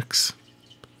cortex.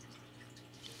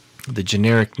 The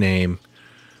generic name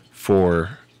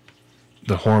for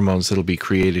the hormones that will be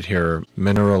created here are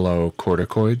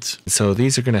mineralocorticoids. So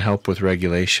these are going to help with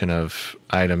regulation of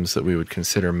items that we would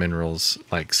consider minerals,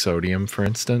 like sodium, for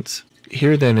instance.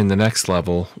 Here then, in the next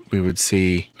level, we would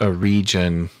see a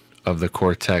region of the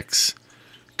cortex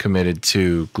committed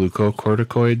to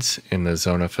glucocorticoids in the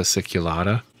zona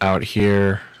fasciculata. Out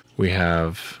here we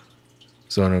have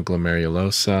zona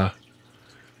glomerulosa,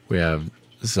 we have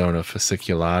zona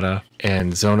fasciculata,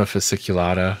 and zona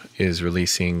fasciculata is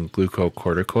releasing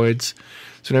glucocorticoids.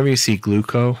 So whenever you see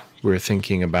gluco, we're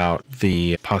thinking about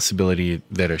the possibility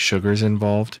that a sugar is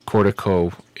involved.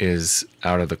 Cortico is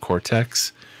out of the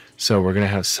cortex, so we're going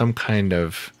to have some kind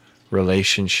of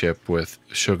relationship with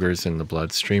sugars in the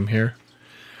bloodstream here.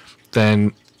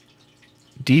 Then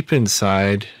deep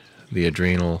inside the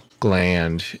adrenal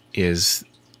gland is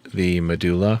the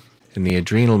medulla. And the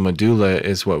adrenal medulla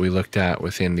is what we looked at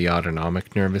within the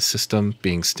autonomic nervous system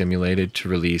being stimulated to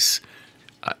release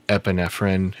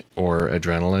epinephrine or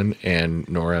adrenaline and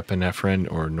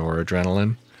norepinephrine or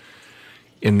noradrenaline.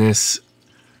 In this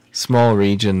small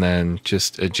region then,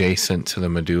 just adjacent to the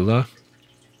medulla,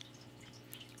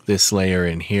 this layer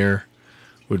in here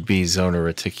would be zona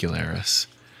reticularis.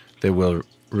 They will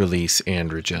release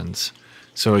androgens.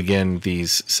 So again,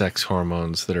 these sex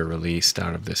hormones that are released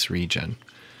out of this region.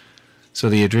 So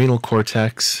the adrenal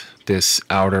cortex, this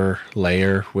outer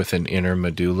layer with an inner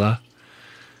medulla,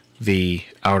 the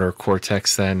outer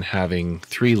cortex then having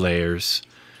 3 layers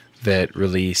that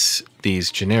release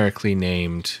these generically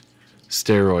named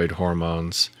steroid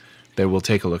hormones that we'll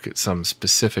take a look at some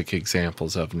specific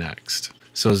examples of next.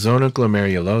 So zona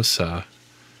glomerulosa,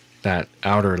 that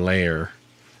outer layer,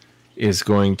 is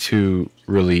going to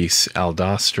release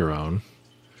aldosterone,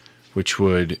 which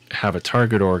would have a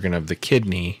target organ of the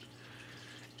kidney,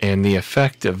 and the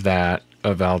effect of that,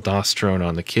 of aldosterone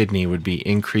on the kidney, would be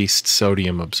increased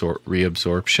sodium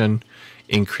reabsorption,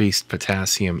 increased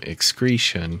potassium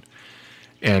excretion,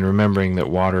 and remembering that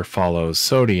water follows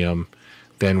sodium,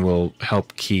 then will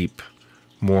help keep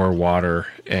more water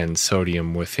and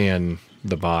sodium within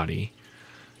the body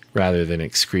rather than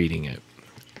excreting it.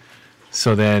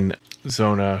 So then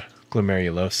zona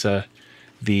glomerulosa,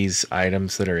 these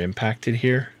items that are impacted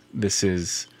here,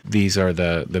 these are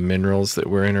the minerals that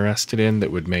we're interested in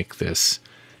that would make this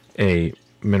a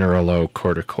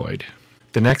mineralocorticoid.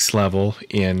 The next level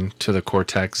into the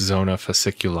cortex, zona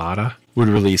fasciculata, would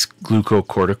release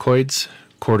glucocorticoids,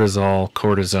 cortisol,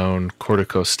 cortisone,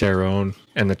 corticosterone,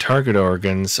 and the target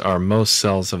organs are most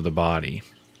cells of the body.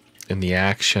 And the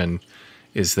action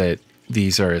is that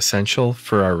these are essential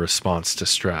for our response to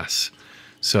stress.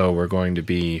 So we're going to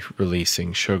be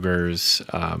releasing sugars,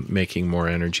 making more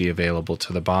energy available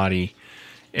to the body.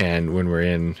 And when we're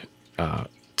in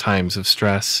times of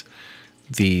stress,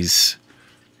 these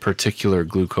particular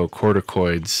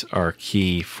glucocorticoids are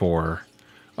key for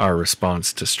our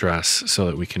response to stress so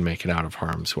that we can make it out of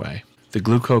harm's way. The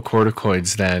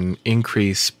glucocorticoids then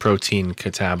increase protein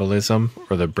catabolism,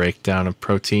 or the breakdown of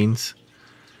proteins.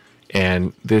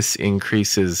 And this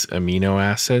increases amino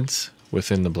acids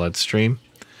within the bloodstream.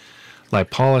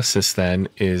 Lipolysis then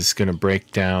is going to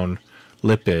break down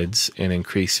lipids and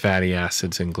increase fatty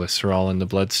acids and glycerol in the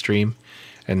bloodstream.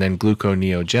 And then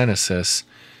gluconeogenesis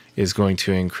is going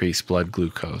to increase blood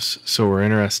glucose. So we're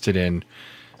interested in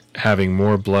having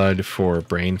more blood for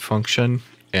brain function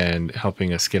and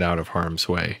helping us get out of harm's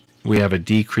way. We have a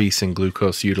decrease in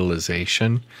glucose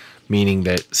utilization, meaning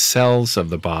that cells of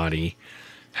the body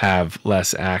have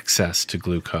less access to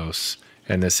glucose,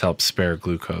 and this helps spare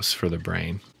glucose for the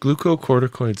brain.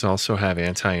 Glucocorticoids also have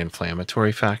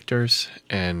anti-inflammatory factors,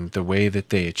 and the way that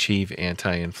they achieve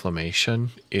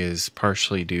anti-inflammation is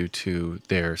partially due to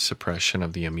their suppression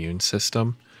of the immune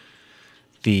system.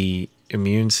 The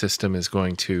immune system is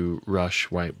going to rush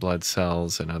white blood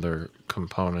cells and other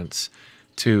components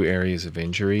to areas of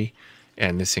injury,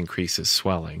 and this increases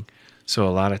swelling. So a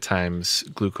lot of times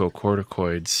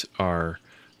glucocorticoids are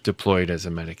deployed as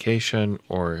a medication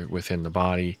or within the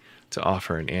body to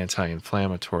offer an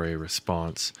anti-inflammatory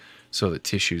response so that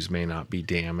tissues may not be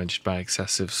damaged by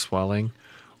excessive swelling,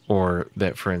 or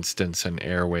that, for instance, an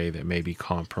airway that may be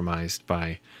compromised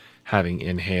by having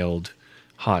inhaled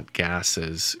hot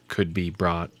gases could be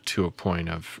brought to a point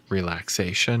of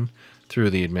relaxation through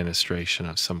the administration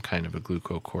of some kind of a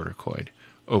glucocorticoid,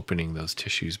 opening those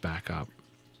tissues back up.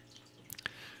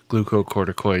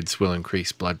 Glucocorticoids will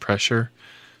increase blood pressure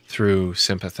through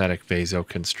sympathetic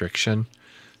vasoconstriction,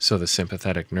 so the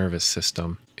sympathetic nervous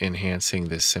system, enhancing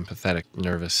this sympathetic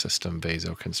nervous system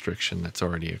vasoconstriction that's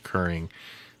already occurring,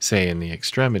 say in the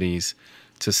extremities,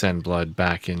 to send blood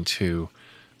back into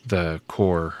the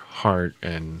core heart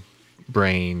and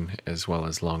brain, as well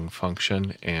as lung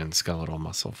function and skeletal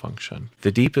muscle function.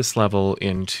 The deepest level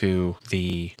into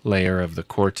the layer of the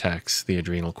cortex, the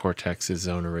adrenal cortex, is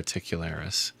zona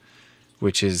reticularis,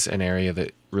 which is an area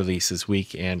that releases weak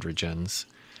androgens.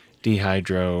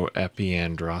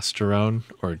 Dehydroepiandrosterone,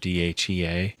 or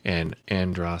DHEA, and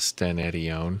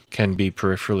androstenedione can be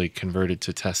peripherally converted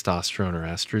to testosterone or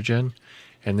estrogen,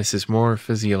 and this is more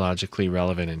physiologically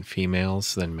relevant in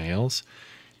females than males,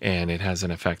 and it has an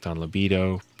effect on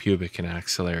libido, pubic and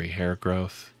axillary hair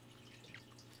growth.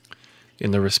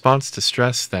 In the response to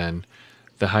stress, then,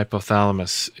 the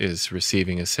hypothalamus is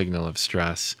receiving a signal of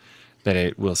stress that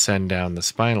it will send down the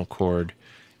spinal cord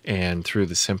and through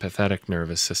the sympathetic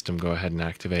nervous system go ahead and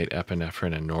activate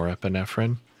epinephrine and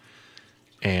norepinephrine.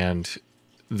 And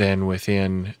then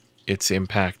within its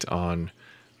impact on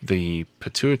the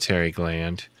pituitary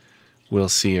gland, we'll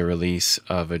see a release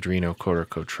of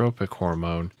adrenocorticotropic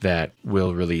hormone that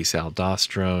will release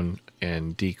aldosterone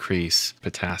and decrease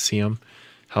potassium,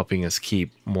 helping us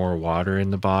keep more water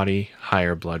in the body,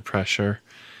 higher blood pressure,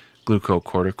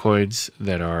 glucocorticoids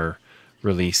that are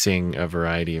releasing a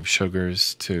variety of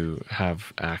sugars to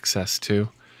have access to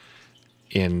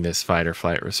in this fight or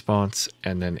flight response,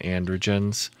 and then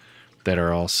androgens that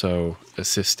are also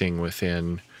assisting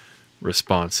within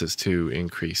responses to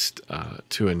increased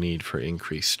to a need for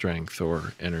increased strength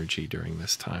or energy during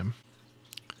this time.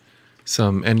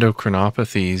 Some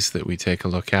endocrinopathies that we take a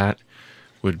look at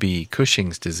would be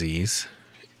Cushing's disease,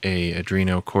 a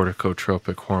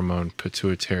adrenocorticotropic hormone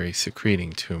pituitary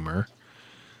secreting tumor.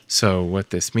 So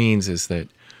what this means is that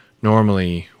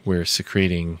normally we're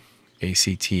secreting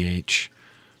ACTH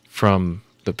from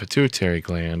the pituitary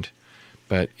gland,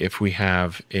 but if we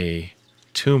have a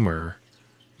tumor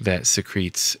that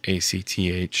secretes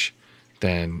ACTH,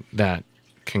 then that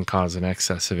can cause an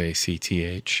excess of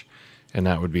ACTH, and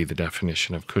that would be the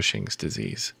definition of Cushing's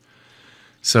disease.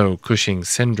 So Cushing's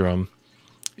syndrome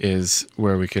is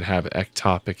where we could have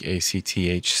ectopic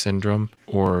ACTH syndrome,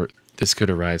 or this could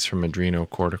arise from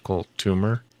adrenocortical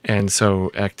tumor. And so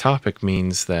ectopic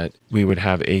means that we would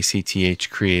have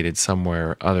ACTH created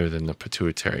somewhere other than the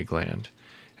pituitary gland.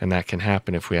 And that can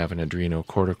happen if we have an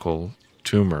adrenocortical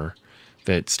tumor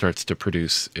that starts to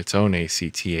produce its own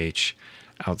ACTH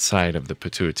outside of the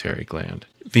pituitary gland.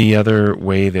 The other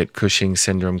way that Cushing's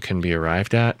syndrome can be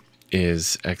arrived at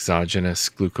is exogenous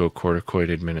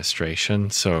glucocorticoid administration.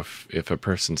 So if a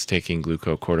person's taking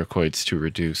glucocorticoids to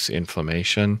reduce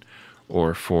inflammation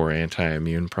or for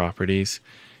anti-immune properties,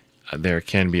 there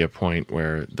can be a point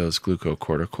where those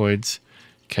glucocorticoids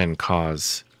can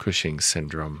cause Cushing's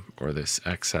syndrome, or this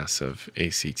excess of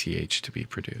ACTH to be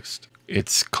produced.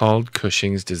 It's called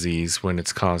Cushing's disease when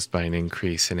it's caused by an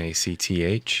increase in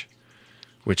ACTH,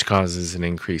 which causes an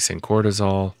increase in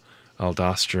cortisol,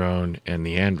 aldosterone, and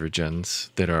the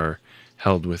androgens that are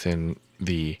held within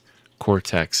the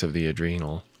cortex of the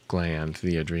adrenal gland,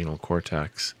 the adrenal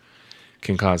cortex.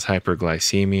 Can cause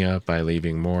hyperglycemia by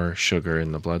leaving more sugar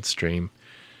in the bloodstream,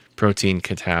 protein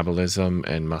catabolism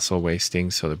and muscle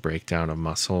wasting, so the breakdown of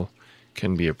muscle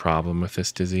can be a problem with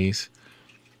this disease.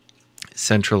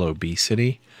 Central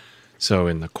obesity, so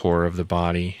in the core of the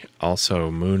body. Also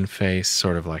moon face,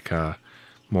 sort of like a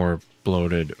more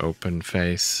bloated open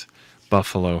face.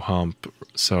 Buffalo hump,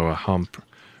 so a hump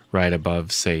right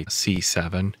above, say,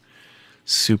 C7.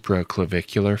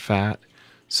 Supraclavicular fat,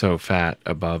 so fat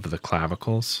above the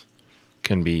clavicles,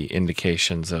 can be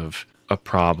indications of a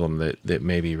problem that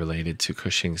may be related to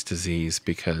Cushing's disease,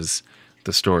 because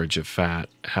the storage of fat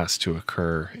has to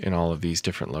occur in all of these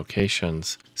different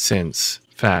locations, since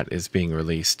fat is being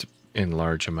released in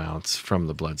large amounts from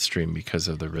the bloodstream because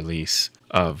of the release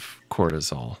of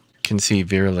cortisol. Can see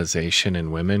virilization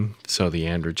in women, so the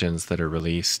androgens that are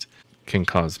released can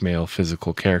cause male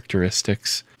physical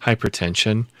characteristics.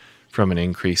 Hypertension from an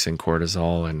increase in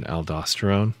cortisol and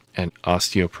aldosterone, and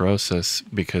osteoporosis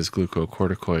because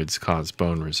glucocorticoids cause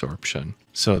bone resorption.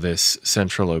 So this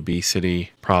central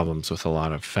obesity, problems with a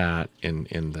lot of fat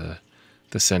in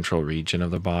the central region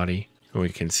of the body. We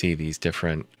can see these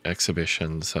different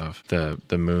exhibitions of the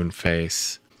moon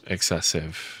face,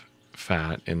 excessive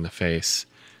fat in the face,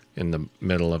 in the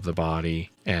middle of the body,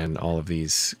 and all of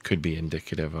these could be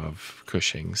indicative of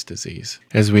Cushing's disease.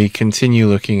 As we continue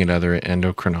looking at other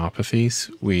endocrinopathies,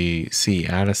 we see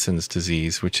Addison's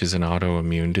disease, which is an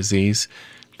autoimmune disease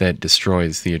that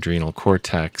destroys the adrenal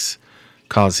cortex,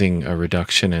 causing a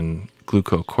reduction in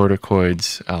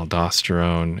glucocorticoids,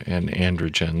 aldosterone, and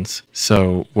androgens.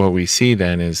 So what we see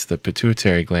then is the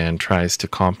pituitary gland tries to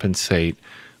compensate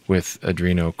with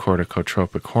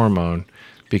adrenocorticotropic hormone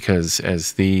because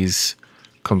as these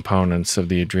components of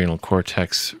the adrenal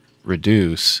cortex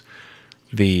reduce,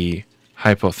 the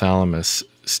hypothalamus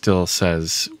still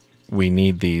says we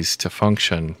need these to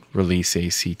function, release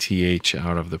ACTH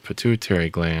out of the pituitary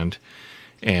gland,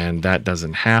 and that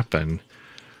doesn't happen.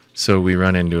 So we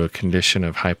run into a condition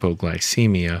of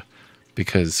hypoglycemia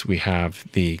because we have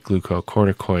the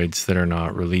glucocorticoids that are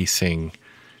not releasing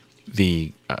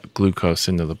the glucose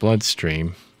into the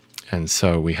bloodstream, and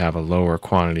so we have a lower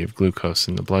quantity of glucose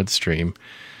in the bloodstream.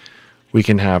 We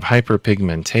can have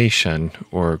hyperpigmentation,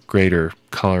 or greater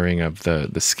coloring of the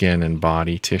skin and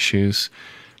body tissues,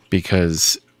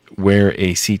 because where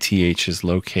ACTH is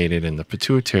located in the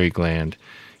pituitary gland,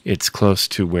 it's close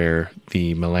to where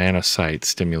the melanocyte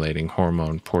stimulating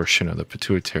hormone portion of the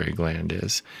pituitary gland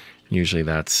is. Usually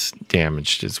that's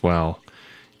damaged as well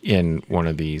in one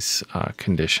of these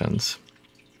conditions.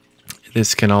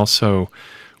 This can also,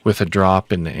 with a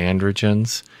drop in the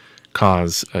androgens,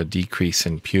 cause a decrease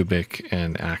in pubic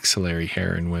and axillary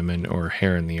hair in women, or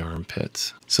hair in the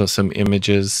armpits. So some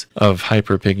images of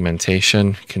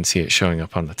hyperpigmentation. You can see it showing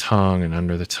up on the tongue and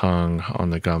under the tongue,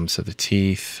 on the gums of the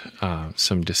teeth,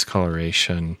 some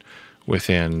discoloration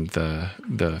within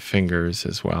the fingers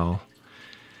as well.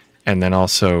 And then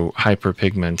also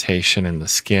hyperpigmentation in the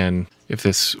skin. If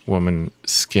this woman's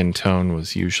skin tone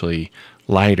was usually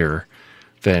lighter,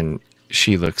 then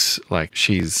she looks like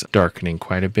she's darkening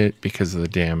quite a bit because of the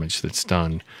damage that's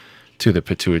done to the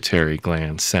pituitary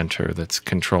gland center that's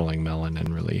controlling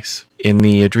melanin release. In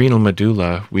the adrenal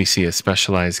medulla, we see a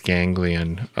specialized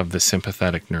ganglion of the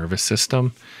sympathetic nervous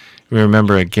system.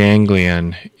 Remember, a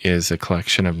ganglion is a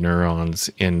collection of neurons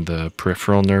in the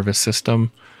peripheral nervous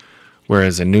system,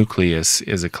 whereas a nucleus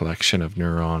is a collection of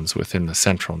neurons within the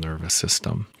central nervous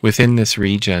system. Within this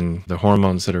region, the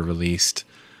hormones that are released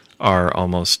are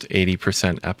almost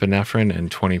 80% epinephrine and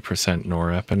 20%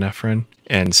 norepinephrine.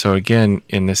 And so again,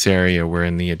 in this area, we're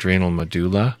in the adrenal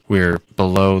medulla. We're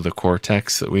below the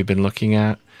cortex that we've been looking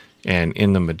at, and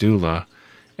in the medulla.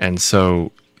 And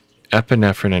so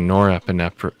epinephrine and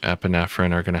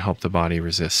norepinephrine are going to help the body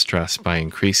resist stress by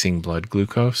increasing blood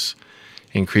glucose,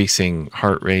 increasing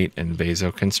heart rate and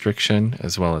vasoconstriction,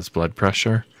 as well as blood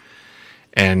pressure.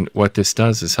 And what this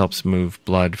does is helps move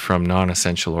blood from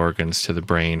non-essential organs to the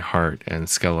brain, heart, and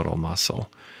skeletal muscle.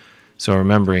 So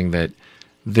remembering that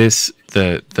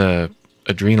the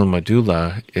adrenal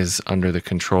medulla is under the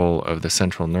control of the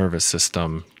central nervous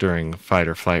system during fight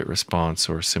or flight response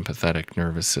or sympathetic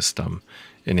nervous system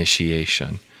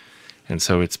initiation. And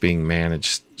so it's being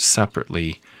managed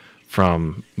separately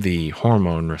from the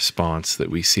hormone response that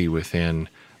we see within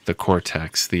the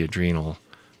cortex, the adrenal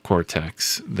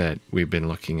cortex that we've been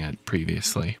looking at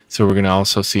previously. So we're going to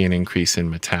also see an increase in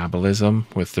metabolism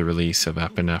with the release of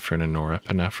epinephrine and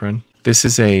norepinephrine. This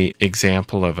is an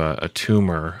example of a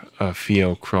tumor, a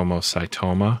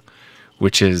pheochromocytoma,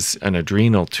 which is an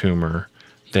adrenal tumor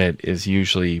that is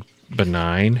usually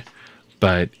benign,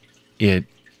 but it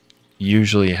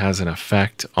usually has an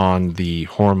effect on the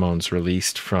hormones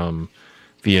released from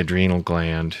the adrenal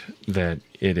gland that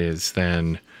it is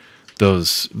then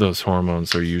those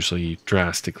hormones are usually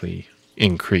drastically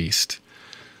increased.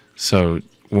 So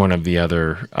one of the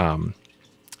other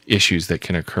issues that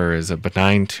can occur is a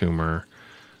benign tumor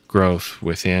growth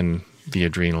within the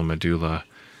adrenal medulla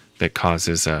that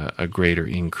causes a greater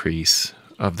increase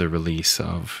of the release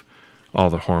of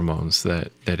all the hormones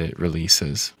that it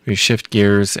releases. We shift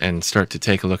gears and start to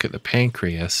take a look at the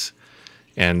pancreas,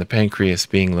 and the pancreas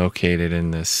being located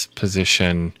in this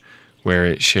position where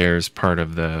it shares part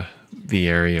of the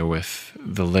area with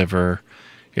the liver.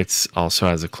 It also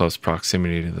has a close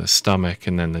proximity to the stomach,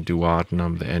 and then the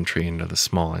duodenum, the entry into the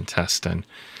small intestine.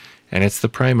 And it's the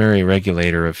primary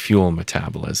regulator of fuel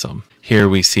metabolism. Here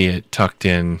we see it tucked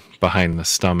in behind the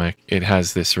stomach. It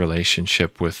has this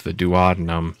relationship with the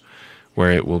duodenum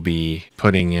where it will be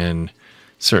putting in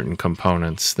certain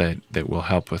components that will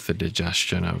help with the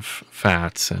digestion of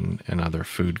fats and other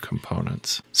food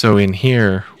components. So in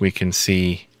here we can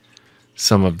see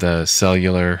some of the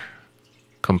cellular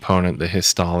component, the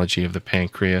histology of the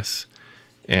pancreas,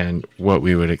 and what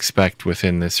we would expect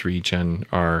within this region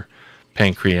are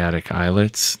pancreatic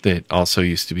islets that also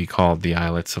used to be called the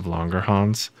islets of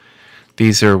Langerhans.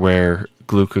 These are where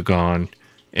glucagon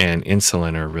and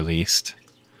insulin are released.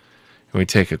 And we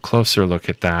take a closer look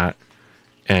at that,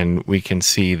 and we can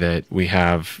see that we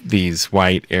have these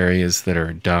white areas that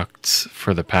are ducts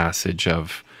for the passage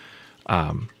of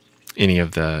any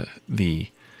of the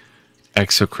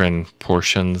exocrine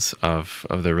portions of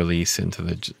the release into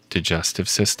the digestive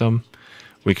system.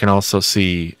 We can also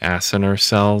see acinar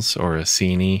cells or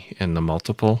acini in the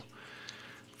multiple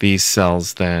These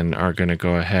cells then are going to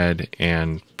go ahead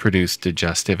and produce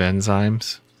digestive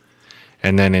enzymes.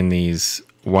 And then in these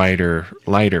wider,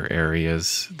 lighter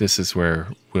areas, this is where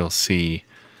we'll see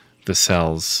the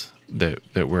cells that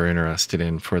we're interested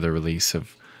in for the release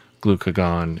of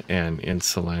glucagon and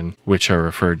insulin, which are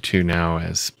referred to now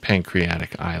as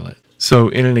pancreatic islet. So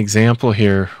in an example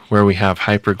here where we have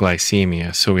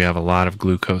hyperglycemia, so we have a lot of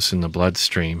glucose in the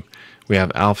bloodstream, we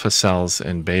have alpha cells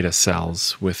and beta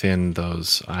cells within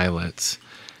those islets.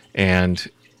 And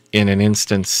in an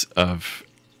instance of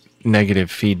negative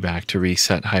feedback to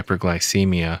reset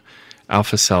hyperglycemia,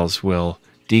 alpha cells will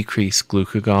decrease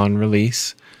glucagon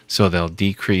release, so they'll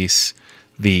decrease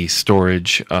the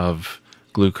storage of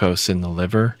glucose in the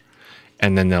liver,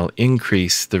 and then they'll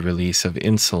increase the release of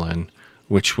insulin,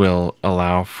 which will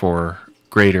allow for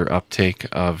greater uptake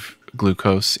of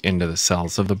glucose into the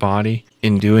cells of the body.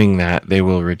 In doing that, they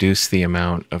will reduce the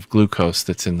amount of glucose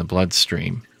that's in the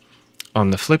bloodstream.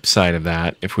 On the flip side of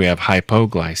that, if we have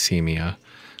hypoglycemia,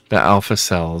 the alpha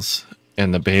cells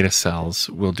and the beta cells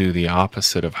will do the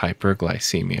opposite of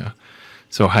hyperglycemia.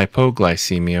 So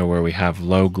hypoglycemia, where we have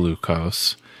low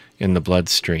glucose in the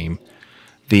bloodstream,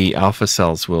 the alpha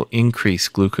cells will increase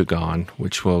glucagon,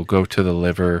 which will go to the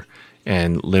liver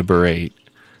and liberate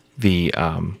the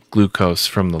glucose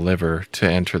from the liver to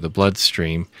enter the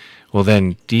bloodstream, will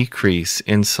then decrease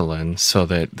insulin so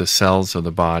that the cells of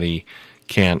the body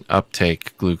can't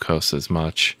uptake glucose as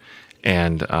much,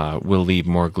 and will leave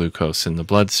more glucose in the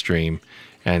bloodstream,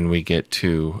 and we get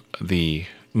to the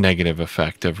negative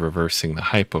effect of reversing the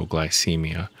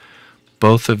hypoglycemia.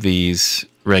 Both of these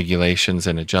regulations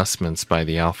and adjustments by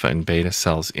the alpha and beta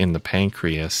cells in the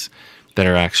pancreas that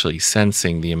are actually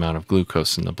sensing the amount of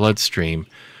glucose in the bloodstream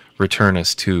return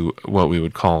us to what we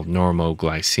would call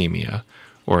normoglycemia,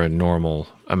 or a normal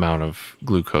amount of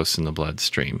glucose in the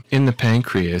bloodstream. In the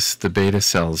pancreas, the beta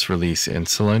cells release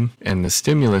insulin, and the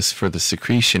stimulus for the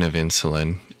secretion of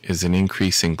insulin is an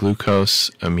increase in glucose,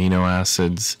 amino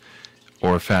acids,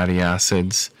 or fatty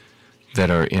acids that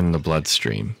are in the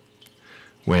bloodstream.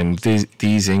 When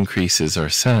these increases are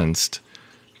sensed,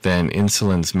 then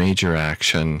insulin's major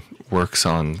action works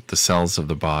on the cells of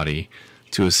the body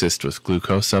to assist with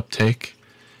glucose uptake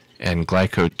and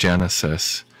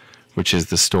glycogenesis, which is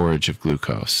the storage of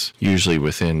glucose, usually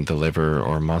within the liver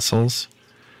or muscles.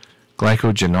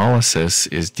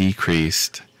 Glycogenolysis is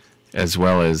decreased, as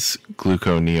well as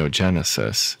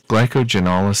gluconeogenesis.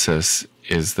 Glycogenolysis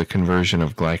is the conversion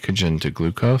of glycogen to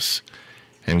glucose,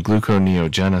 and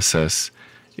gluconeogenesis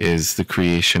is the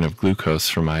creation of glucose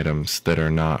from items that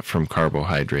are not from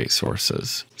carbohydrate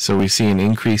sources. So we see an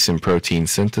increase in protein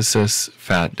synthesis,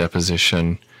 fat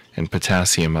deposition, and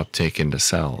potassium uptake into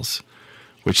cells,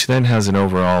 which then has an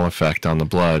overall effect on the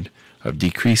blood of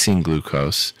decreasing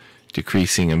glucose,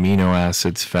 decreasing amino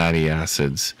acids, fatty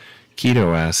acids,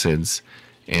 keto acids,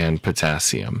 and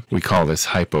potassium. We call this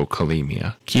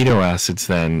hypokalemia. Keto acids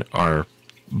then are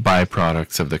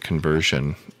byproducts of the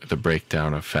conversion, the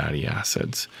breakdown of fatty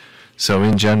acids. So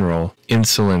in general,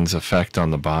 insulin's effect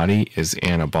on the body is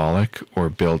anabolic or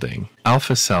building.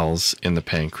 Alpha cells in the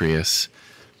pancreas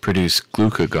produce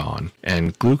glucagon,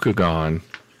 and glucagon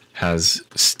has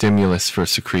stimulus for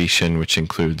secretion, which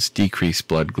includes decreased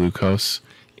blood glucose,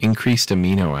 increased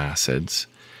amino acids,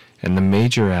 and the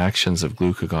major actions of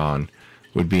glucagon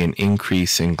would be an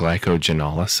increase in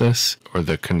glycogenolysis, or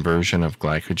the conversion of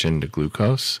glycogen to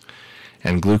glucose,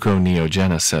 and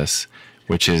gluconeogenesis,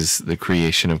 which is the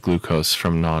creation of glucose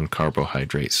from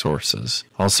non-carbohydrate sources.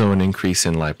 Also an increase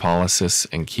in lipolysis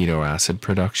and keto acid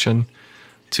production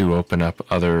to open up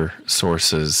other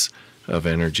sources of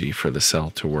energy for the cell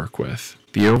to work with.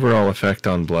 The overall effect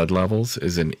on blood levels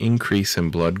is an increase in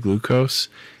blood glucose,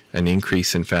 an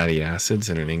increase in fatty acids,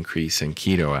 and an increase in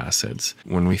keto acids.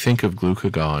 When we think of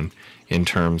glucagon in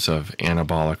terms of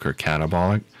anabolic or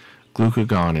catabolic,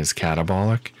 glucagon is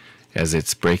catabolic, as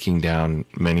it's breaking down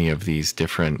many of these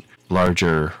different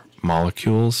larger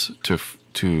molecules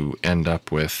to end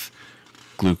up with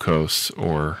glucose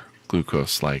or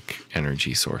glucose-like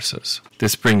energy sources.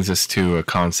 This brings us to a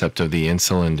concept of the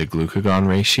insulin to glucagon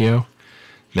ratio,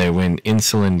 that when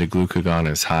insulin to glucagon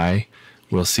is high,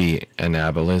 we'll see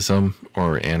anabolism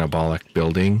or anabolic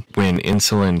building. When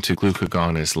insulin to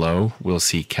glucagon is low, we'll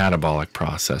see catabolic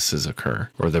processes occur,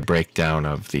 or the breakdown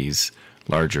of these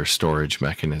larger storage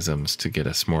mechanisms to get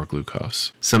us more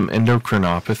glucose. Some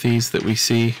endocrinopathies that we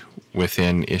see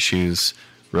within issues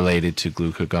related to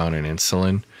glucagon and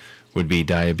insulin would be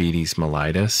diabetes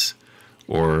mellitus,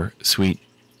 or sweet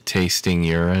tasting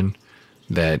urine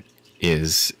that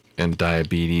is in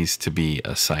diabetes to be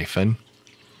a siphon.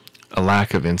 A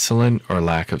lack of insulin or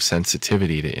lack of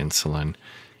sensitivity to insulin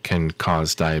can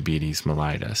cause diabetes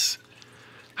mellitus.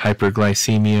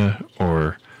 Hyperglycemia,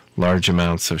 or large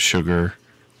amounts of sugar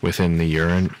within the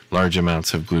urine, large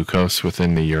amounts of glucose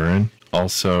within the urine.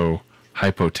 Also,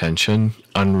 hypotension,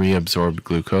 unreabsorbed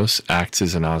glucose acts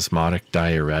as an osmotic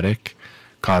diuretic,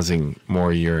 causing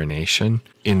more urination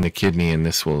in the kidney, and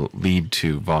this will lead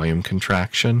to volume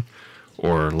contraction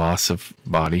or loss of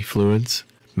body fluids.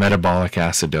 Metabolic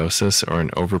acidosis, or an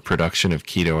overproduction of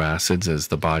keto acids as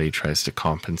the body tries to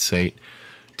compensate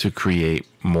to create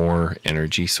more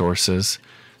energy sources,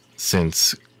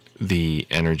 since the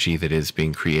energy that is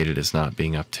being created is not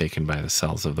being uptaken by the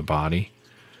cells of the body.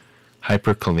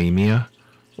 Hyperkalemia,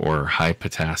 or high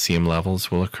potassium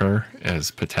levels, will occur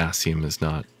as potassium is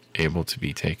not able to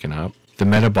be taken up. The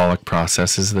metabolic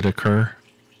processes that occur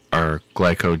are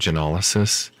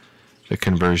glycogenolysis, the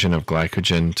conversion of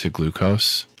glycogen to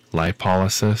glucose;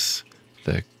 lipolysis,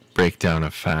 the breakdown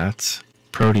of fats;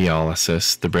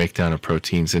 proteolysis, the breakdown of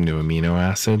proteins into amino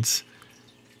acids;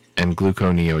 and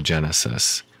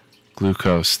gluconeogenesis,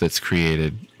 glucose that's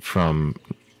created from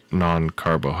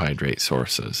non-carbohydrate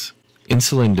sources.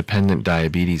 Insulin-dependent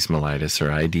diabetes mellitus, or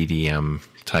IDDM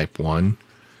type 1,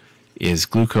 is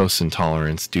glucose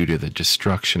intolerance due to the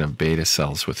destruction of beta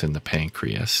cells within the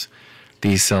pancreas.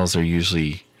 These cells are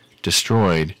usually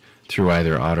destroyed through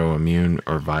either autoimmune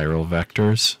or viral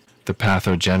vectors. The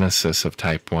pathogenesis of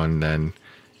type 1 then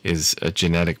is a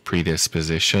genetic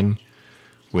predisposition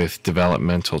with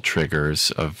developmental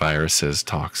triggers of viruses,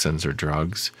 toxins, or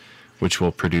drugs, which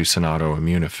will produce an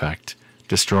autoimmune effect,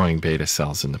 destroying beta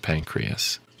cells in the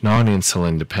pancreas.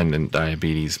 Non-insulin dependent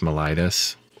diabetes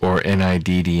mellitus, or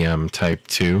NIDDM type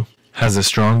 2, has a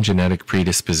strong genetic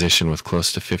predisposition with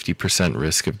close to 50%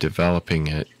 risk of developing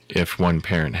it if one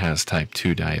parent has type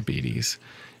 2 diabetes,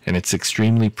 and it's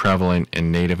extremely prevalent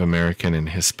in Native American and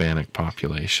Hispanic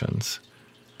populations.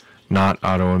 Not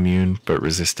autoimmune, but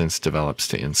resistance develops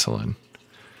to insulin,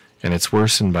 and it's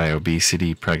worsened by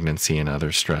obesity, pregnancy, and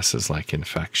other stresses like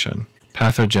infection.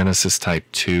 Pathogenesis type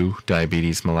 2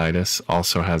 diabetes mellitus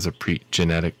also has a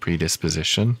genetic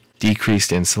predisposition.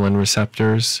 Decreased insulin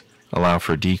receptors allow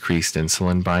for decreased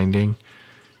insulin binding,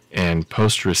 and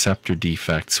post-receptor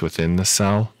defects within the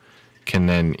cell can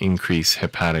then increase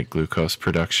hepatic glucose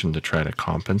production to try to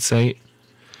compensate.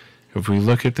 If we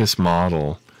look at this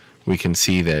model, we can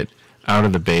see that out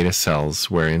of the beta cells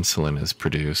where insulin is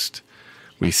produced,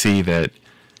 we see that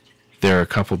there are a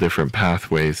couple different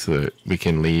pathways that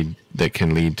can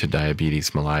lead to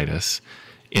diabetes mellitus.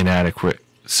 Inadequate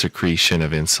secretion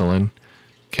of insulin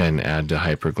can add to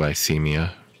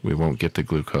hyperglycemia. We won't get the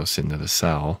glucose into the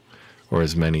cell, or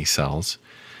as many cells.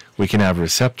 We can have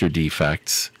receptor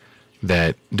defects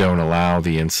that don't allow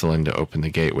the insulin to open the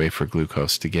gateway for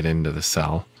glucose to get into the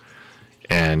cell.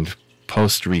 And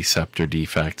post-receptor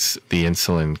defects, the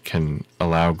insulin can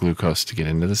allow glucose to get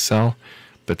into the cell,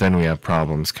 but then we have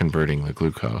problems converting the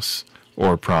glucose,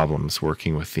 or problems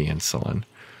working with the insulin.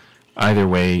 Either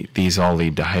way, these all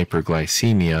lead to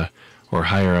hyperglycemia, or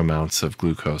higher amounts of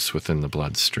glucose within the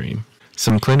bloodstream.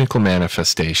 Some clinical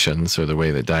manifestations, or the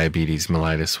way that diabetes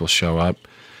mellitus will show up: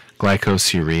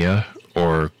 glycosuria,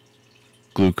 or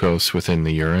glucose within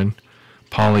the urine;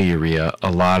 polyuria,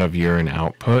 a lot of urine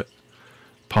output;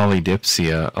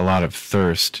 polydipsia, a lot of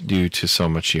thirst due to so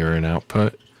much urine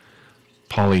output;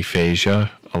 polyphagia,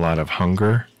 a lot of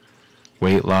hunger;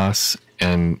 weight loss;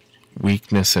 and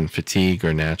weakness and fatigue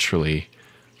are naturally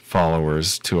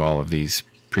followers to all of these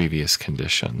previous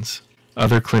conditions.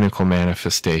 Other clinical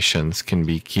manifestations can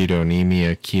be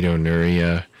ketonemia,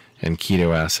 ketonuria, and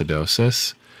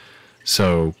ketoacidosis.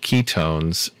 So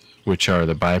ketones, which are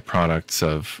the byproducts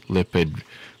of lipid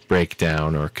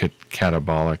breakdown or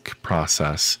catabolic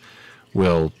process,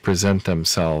 will present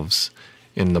themselves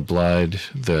in the blood,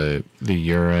 the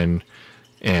urine,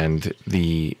 and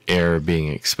the air being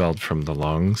expelled from the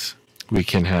lungs. We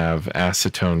can have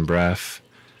acetone breath,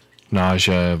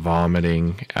 nausea,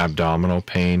 vomiting, abdominal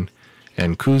pain,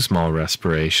 and Kussmaul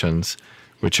respirations,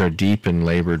 which are deep and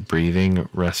labored breathing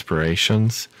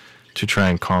respirations to try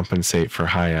and compensate for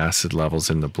high acid levels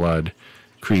in the blood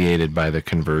created by the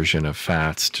conversion of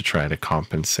fats to try to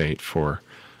compensate for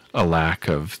a lack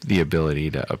of the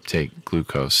ability to uptake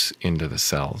glucose into the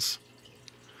cells.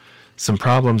 Some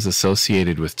problems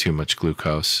associated with too much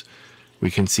glucose: we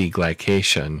can see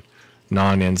glycation,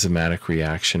 non-enzymatic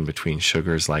reaction between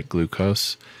sugars like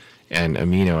glucose and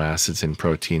amino acids in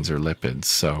proteins or lipids.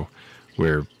 So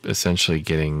we're essentially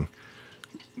getting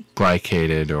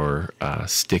glycated or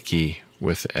sticky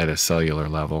at a cellular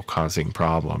level, causing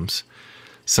problems.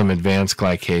 Some advanced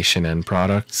glycation end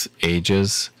products,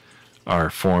 AGEs, are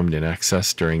formed in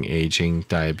excess during aging,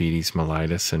 diabetes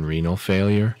mellitus, and renal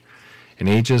failure. And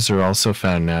ages are also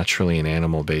found naturally in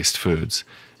animal-based foods,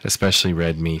 especially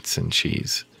red meats and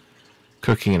cheese.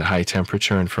 Cooking at high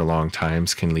temperature and for long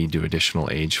times can lead to additional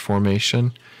age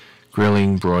formation.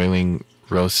 Grilling, broiling,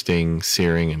 roasting,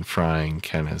 searing, and frying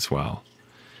can as well.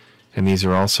 And these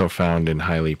are also found in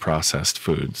highly processed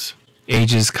foods.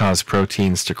 Ages cause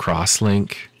proteins to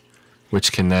cross-link,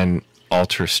 which can then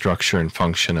alter structure and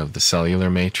function of the cellular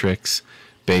matrix,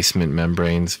 basement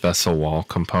membranes, vessel wall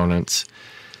components.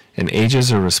 And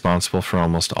ages are responsible for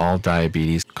almost all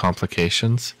diabetes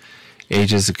complications.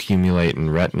 Ages accumulate in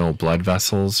retinal blood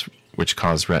vessels, which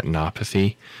cause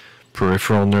retinopathy,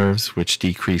 peripheral nerves, which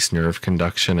decrease nerve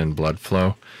conduction and blood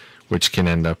flow, which can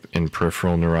end up in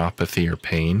peripheral neuropathy or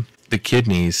pain. The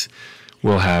kidneys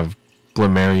will have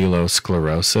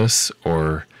glomerulosclerosis,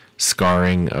 or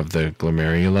scarring of the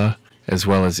glomerula, as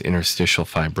well as interstitial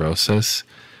fibrosis,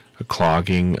 a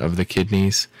clogging of the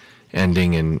kidneys,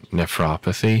 ending in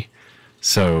nephropathy.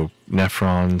 So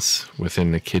nephrons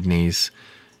within the kidneys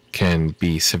can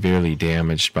be severely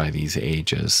damaged by these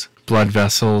ages. Blood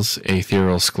vessels,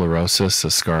 atherosclerosis,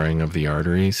 a scarring of the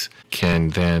arteries, can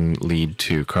then lead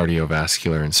to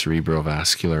cardiovascular and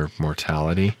cerebrovascular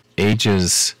mortality.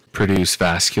 Ages produce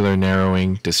vascular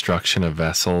narrowing, destruction of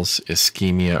vessels,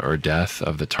 ischemia or death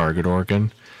of the target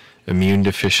organ, immune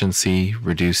deficiency,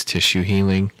 reduced tissue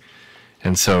healing.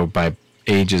 And so by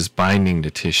ages binding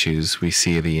to tissues, we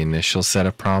see the initial set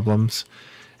of problems.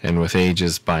 And with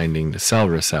ages binding to cell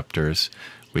receptors,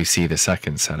 we see the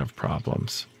second set of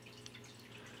problems.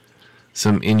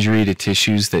 Some injury to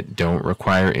tissues that don't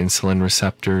require insulin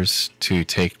receptors to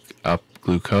take up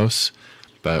glucose,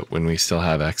 but when we still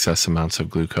have excess amounts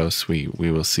of glucose, we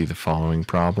will see the following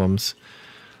problems,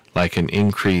 like an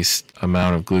increased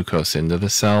amount of glucose into the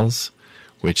cells,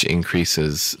 which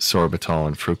increases sorbitol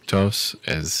and fructose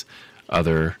as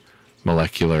other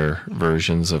molecular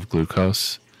versions of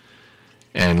glucose,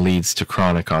 and leads to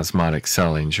chronic osmotic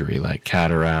cell injury like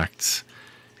cataracts,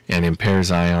 and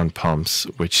impairs ion pumps,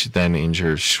 which then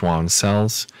injures Schwann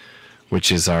cells, which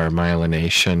is our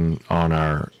myelination on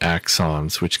our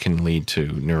axons, which can lead to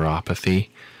neuropathy.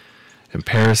 And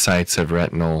parasites of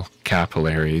retinal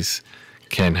capillaries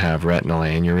can have retinal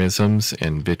aneurysms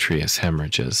and vitreous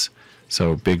hemorrhages,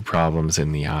 so big problems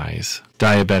in the eyes.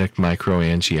 Diabetic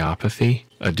microangiopathy,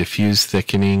 a diffuse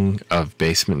thickening of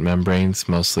basement membranes,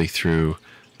 mostly through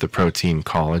the protein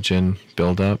collagen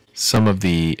buildup. Some of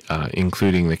the,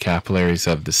 including the capillaries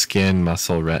of the skin,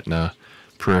 muscle, retina,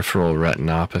 peripheral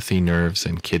retinopathy, nerves,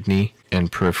 and kidney,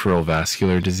 and peripheral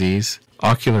vascular disease.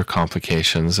 Ocular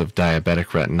complications of diabetic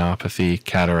retinopathy,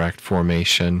 cataract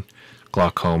formation,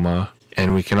 glaucoma,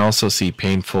 and we can also see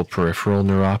painful peripheral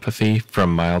neuropathy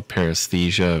from mild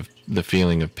paresthesia of the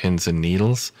feeling of pins and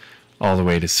needles all the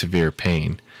way to severe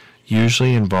pain,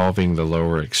 usually involving the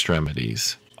lower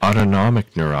extremities.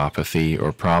 Autonomic neuropathy,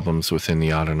 or problems within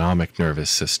the autonomic nervous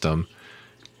system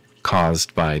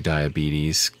caused by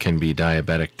diabetes, can be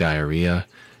diabetic diarrhea,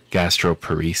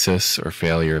 gastroparesis, or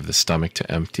failure of the stomach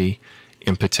to empty,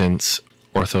 impotence,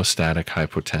 orthostatic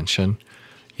hypotension,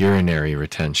 urinary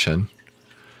retention.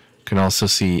 Can also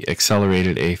see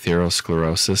accelerated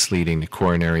atherosclerosis leading to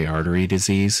coronary artery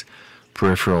disease,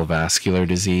 peripheral vascular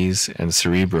disease, and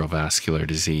cerebrovascular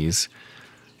disease,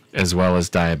 as well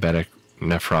as diabetic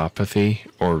nephropathy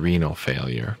or renal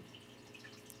failure.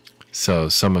 So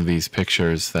some of these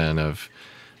pictures then of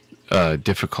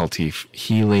difficulty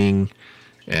healing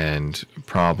and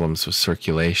problems with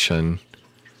circulation.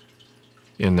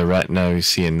 In the retina, you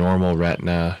see a normal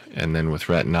retina, and then with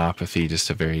retinopathy, just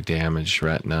a very damaged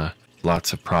retina.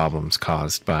 Lots of problems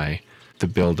caused by the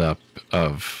buildup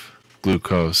of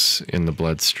glucose in the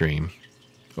bloodstream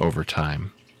over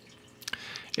time.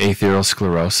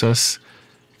 Atherosclerosis,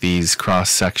 these cross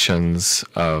sections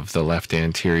of the left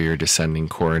anterior descending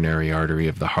coronary artery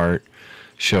of the heart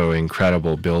show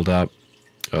incredible buildup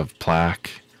of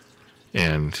plaque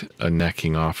and a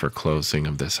necking off or closing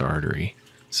of this artery.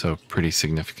 So pretty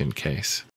significant case.